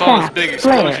to you and I saw this big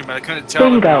explosion, but I couldn't tell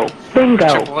Bingo, if it was bingo.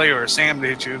 AAA or Sam to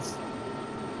hit you.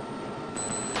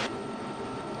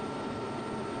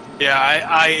 Yeah,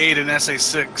 I ate an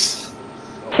SA-6.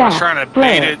 I was trying to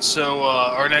bait it so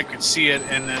Arnett could see it,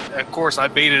 and then of course I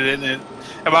baited it, and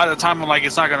about the time I'm like,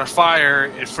 it's not going to fire,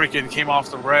 it freaking came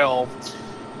off the rail,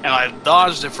 and I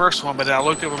dodged the first one, but then I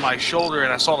looked over my shoulder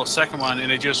and I saw the second one,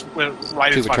 and it just went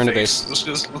right into my return to face.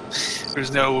 base.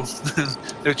 There's no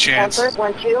no chance. Answer,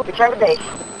 1-2, return to base.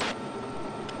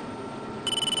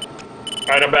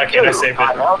 Alright, I'm back in. I saved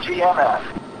On it.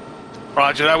 LGMF.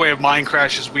 Roger, that way if mine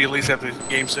crashes, we at least have the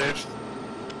game saved.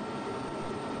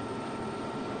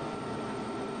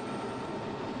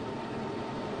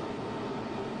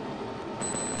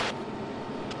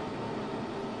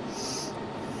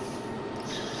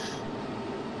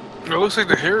 It looks like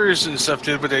the Harriers and stuff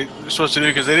did what they were supposed to do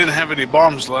because they didn't have any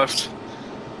bombs left.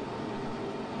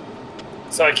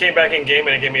 So I came back in game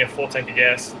and it gave me a full tank of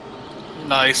gas.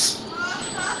 Nice.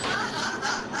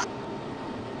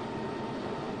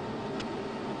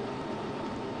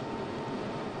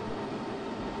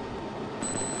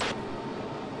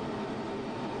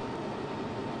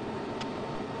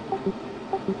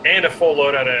 And a full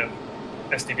loadout of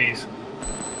SDBs.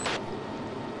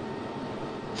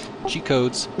 G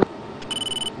codes.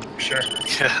 Sure.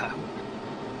 Yeah.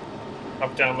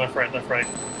 Up, down, left, right, left, right.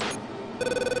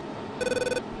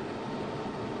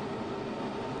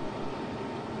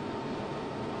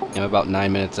 I'm about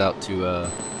 9 minutes out to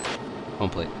home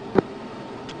plate.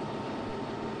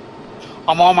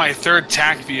 I'm on my third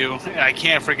tack view, and I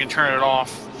can't freaking turn it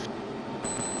off.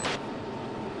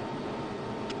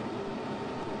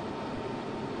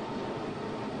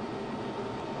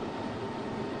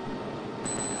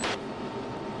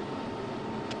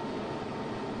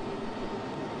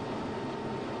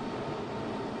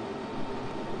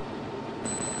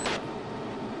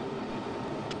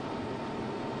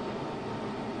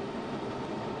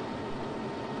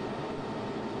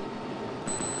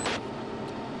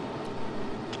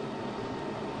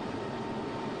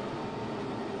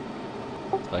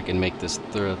 So I can make this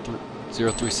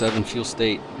 037 fuel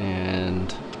state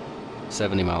and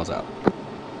 70 miles out.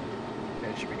 Yeah,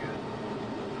 it should be good.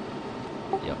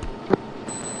 Yep.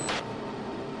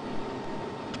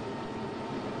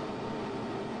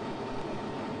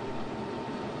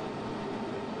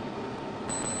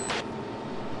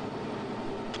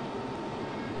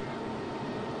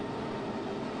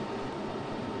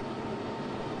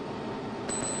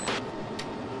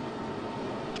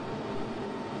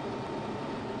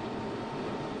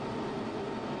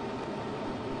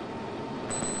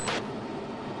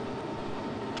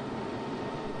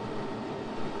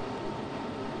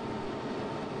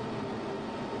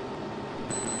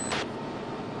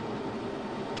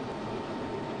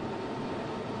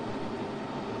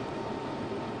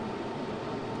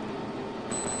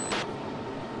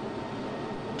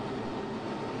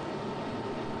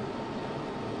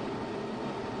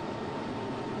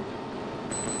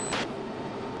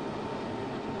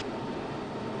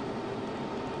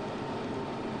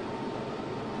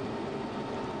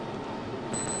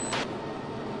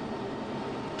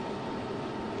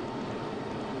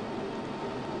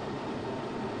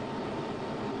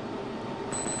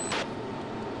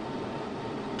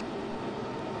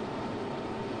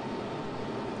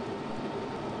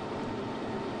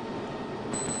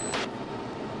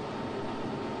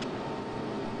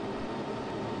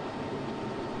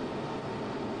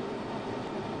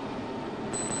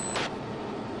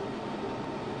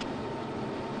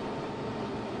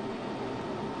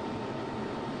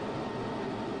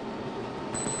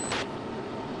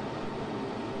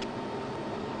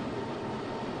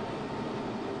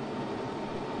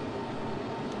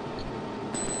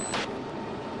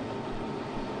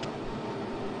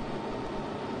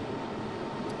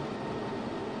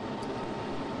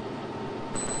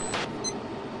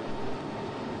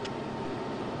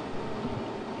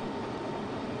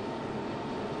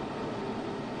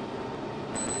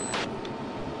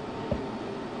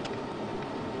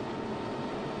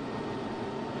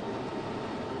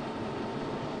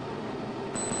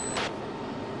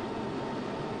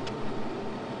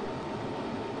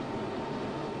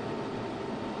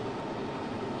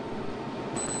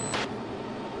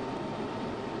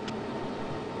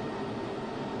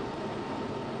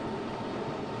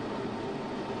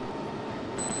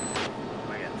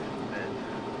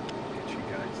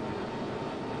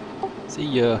 See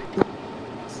ya.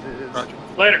 Roger.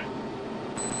 Later.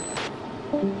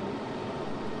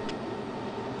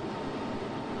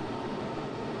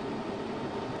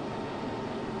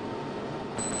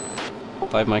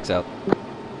 Five mics out.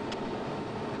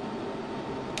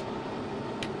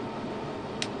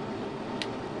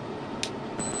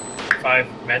 Five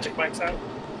magic mics out.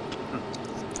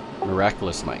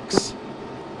 Miraculous mics.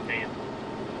 Damn.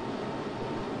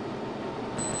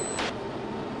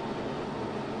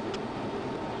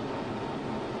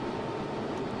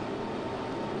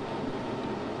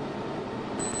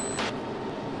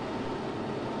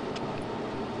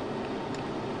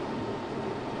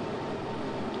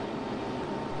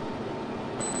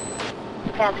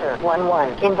 Panther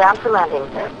 1-1, inbound for landing.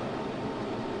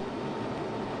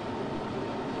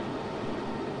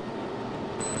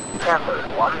 Panther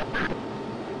 1.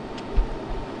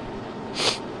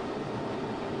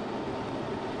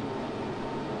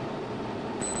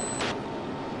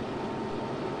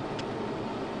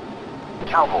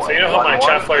 Cowboy. So you know how my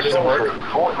chat flare doesn't work?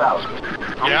 4,000.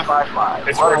 Yeah.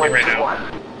 It's working right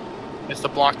now. It's the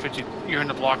block 50. You're in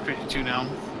the block 52 now.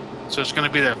 So it's going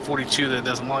to be that 42 that it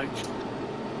doesn't like.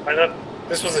 I thought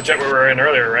this was the jet we were in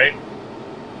earlier, right?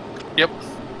 Yep.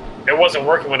 It wasn't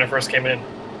working when I first came in.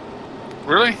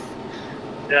 Really?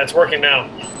 Yeah, it's working now.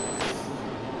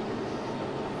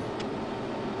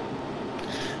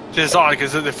 It's odd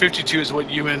because the 52 is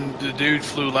what you and the dude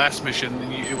flew last mission,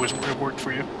 and it worked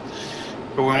for you.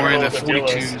 But when we're in the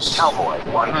 42s, Cowboy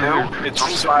 1-2. it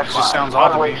just sounds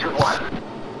odd to me.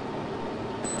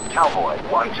 Cowboy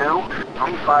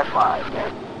 12355.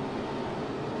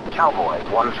 Cowboy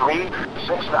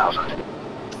 136000.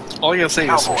 All you gotta say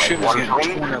is some Cowboy, shit is getting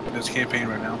 1-3. torn up in this campaign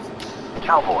right now.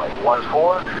 Cowboy I'm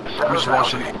just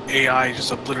watching 147,000. AI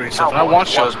just obliterate stuff. And I Cowboy,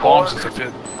 watch those 1-4. bombs and stuff.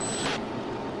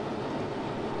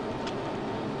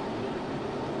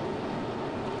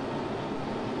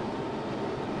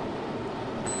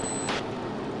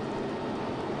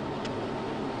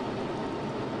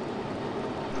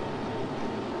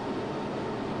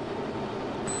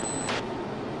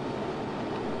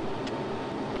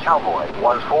 Cowboy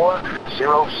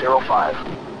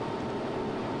 14005.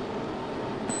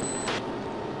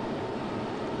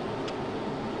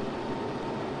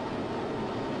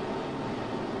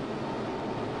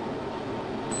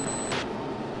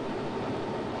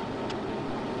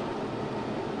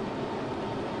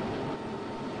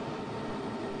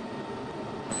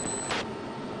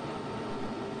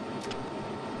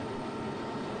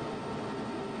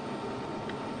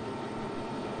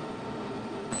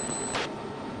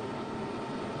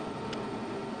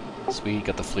 Sweet,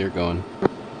 got the FLIR going.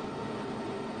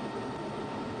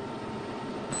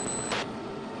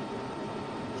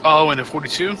 Oh, and a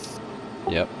 42?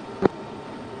 Yep.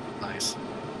 Nice.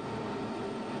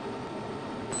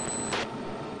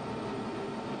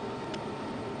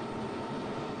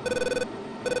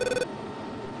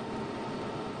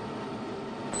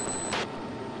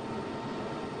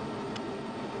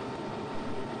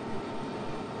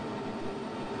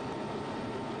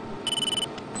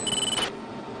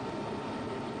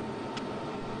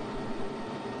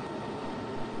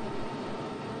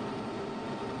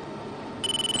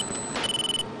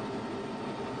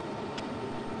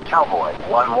 Cowboy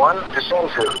 11, descend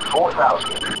to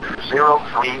 4000,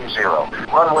 030,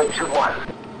 runway 21.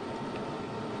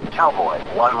 Cowboy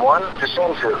 11,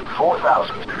 descend to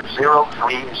 4000,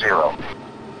 030.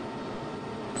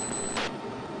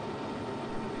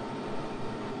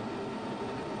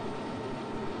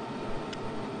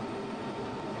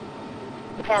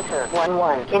 Panther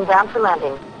 1-1, inbound for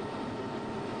landing.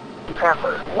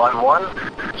 Panther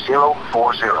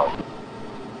 11040.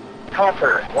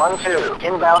 Panther 12,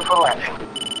 inbound for landing.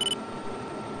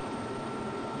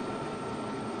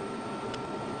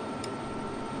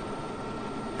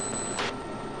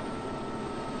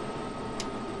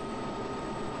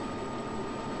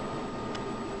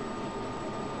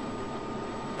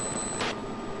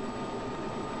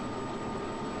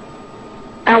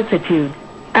 Altitude.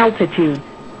 Altitude.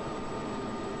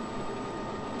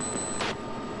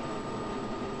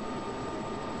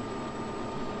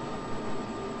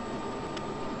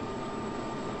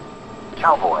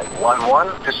 Cowboy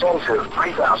 11, descend to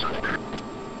 3000.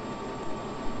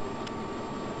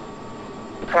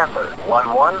 Panther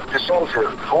 11, descend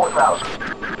to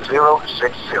 4000,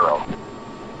 060.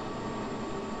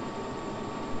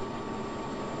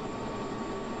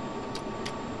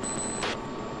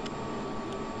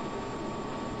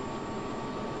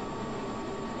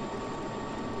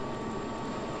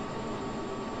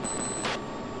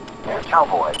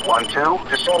 Cowboy 12,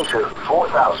 descend to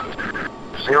 4000,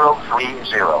 030,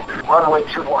 runway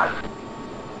 21.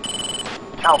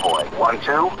 Cowboy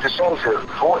 12, descend to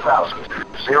 4000,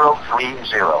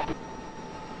 030.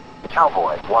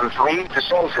 Cowboy 13,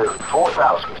 descend to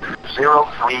 4000,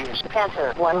 030.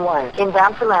 Panther 1-1,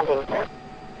 inbound for landing.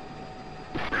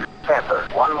 Panther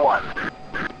 11.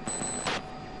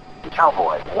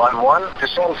 Cowboy 11,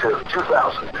 descend to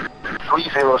 2000,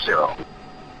 300.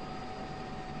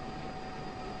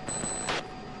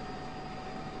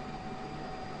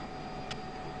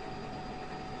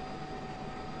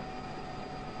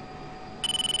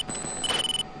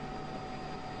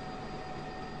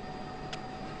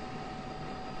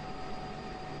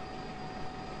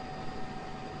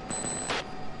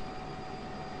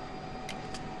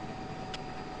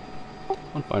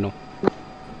 One final.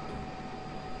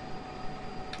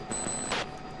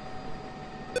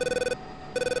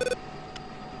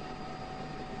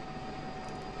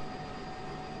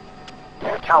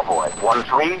 Cowboy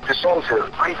 13, descend to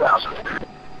 3000.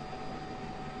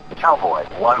 Cowboy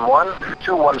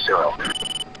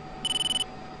 11210.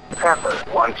 Panther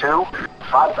 12,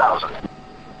 5000.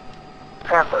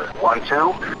 Panther 12.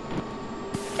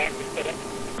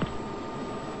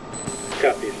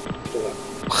 Copy. Still up.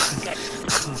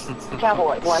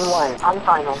 Cowboy 1-1, on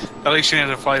final. At least you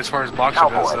didn't have to fly as far as Boxer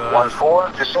Cowboy does.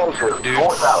 14, descend to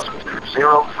 4000,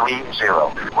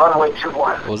 030. Runway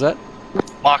 21. What was that?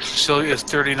 Box facility is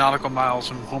 30 nautical miles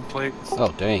from home plate.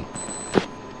 Oh, dang.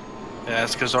 Yeah,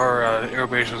 that's because our air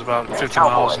base was about 50 Cowboy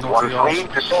miles north of 13, yours.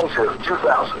 descend to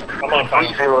 2000, I'm on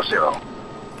fire. 300.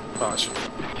 Gosh.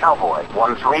 Cowboy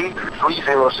 13,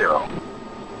 300.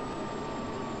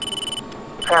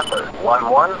 Panther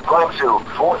 1-1, climb to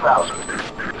 4,000,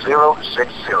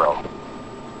 060.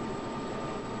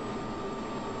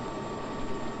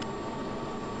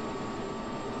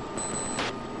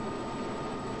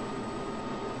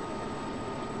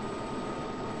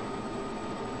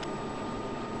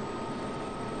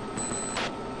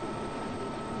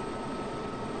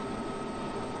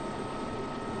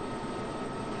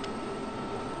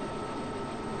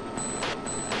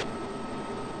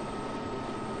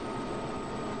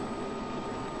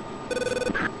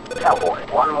 Cowboy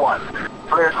 1-1,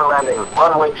 cleared for landing,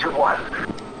 runway 21.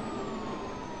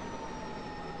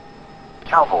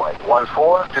 Cowboy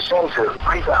 1-4, descend to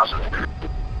 3,000.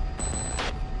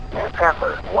 And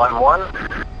Panther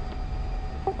 1-1,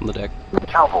 On the deck.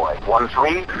 Cowboy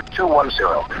 1-3,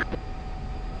 210.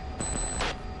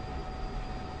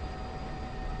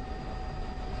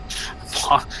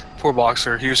 Poor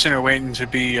Boxer. He was sitting there waiting to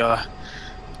be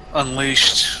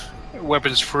unleashed,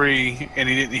 weapons free, and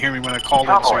he didn't hear me when I called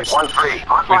in, so Cowboy he's 1-3, on waiting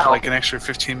for final. like an extra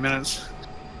 15 minutes.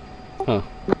 Huh.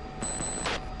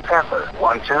 Panther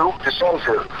 1-2, descend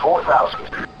to 4,000,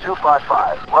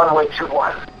 255, runway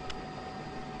 21.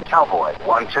 Cowboy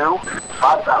 1-2,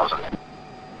 5,000.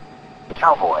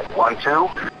 Cowboy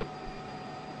 1-2.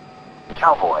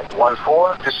 Cowboy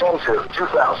 1-4, descend to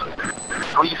 2,000,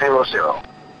 300.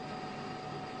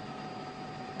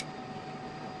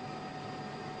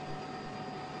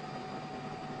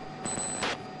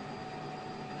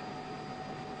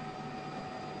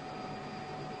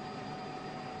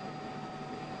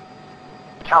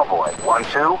 Cowboy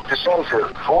 1-2, descend to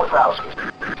 4,000,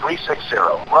 360,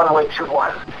 runway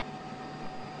 21.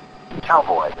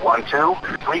 Cowboy 1-2,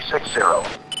 360.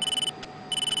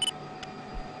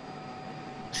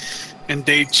 In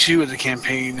day 2 of the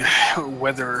campaign,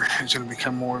 weather is going to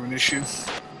become more of an issue.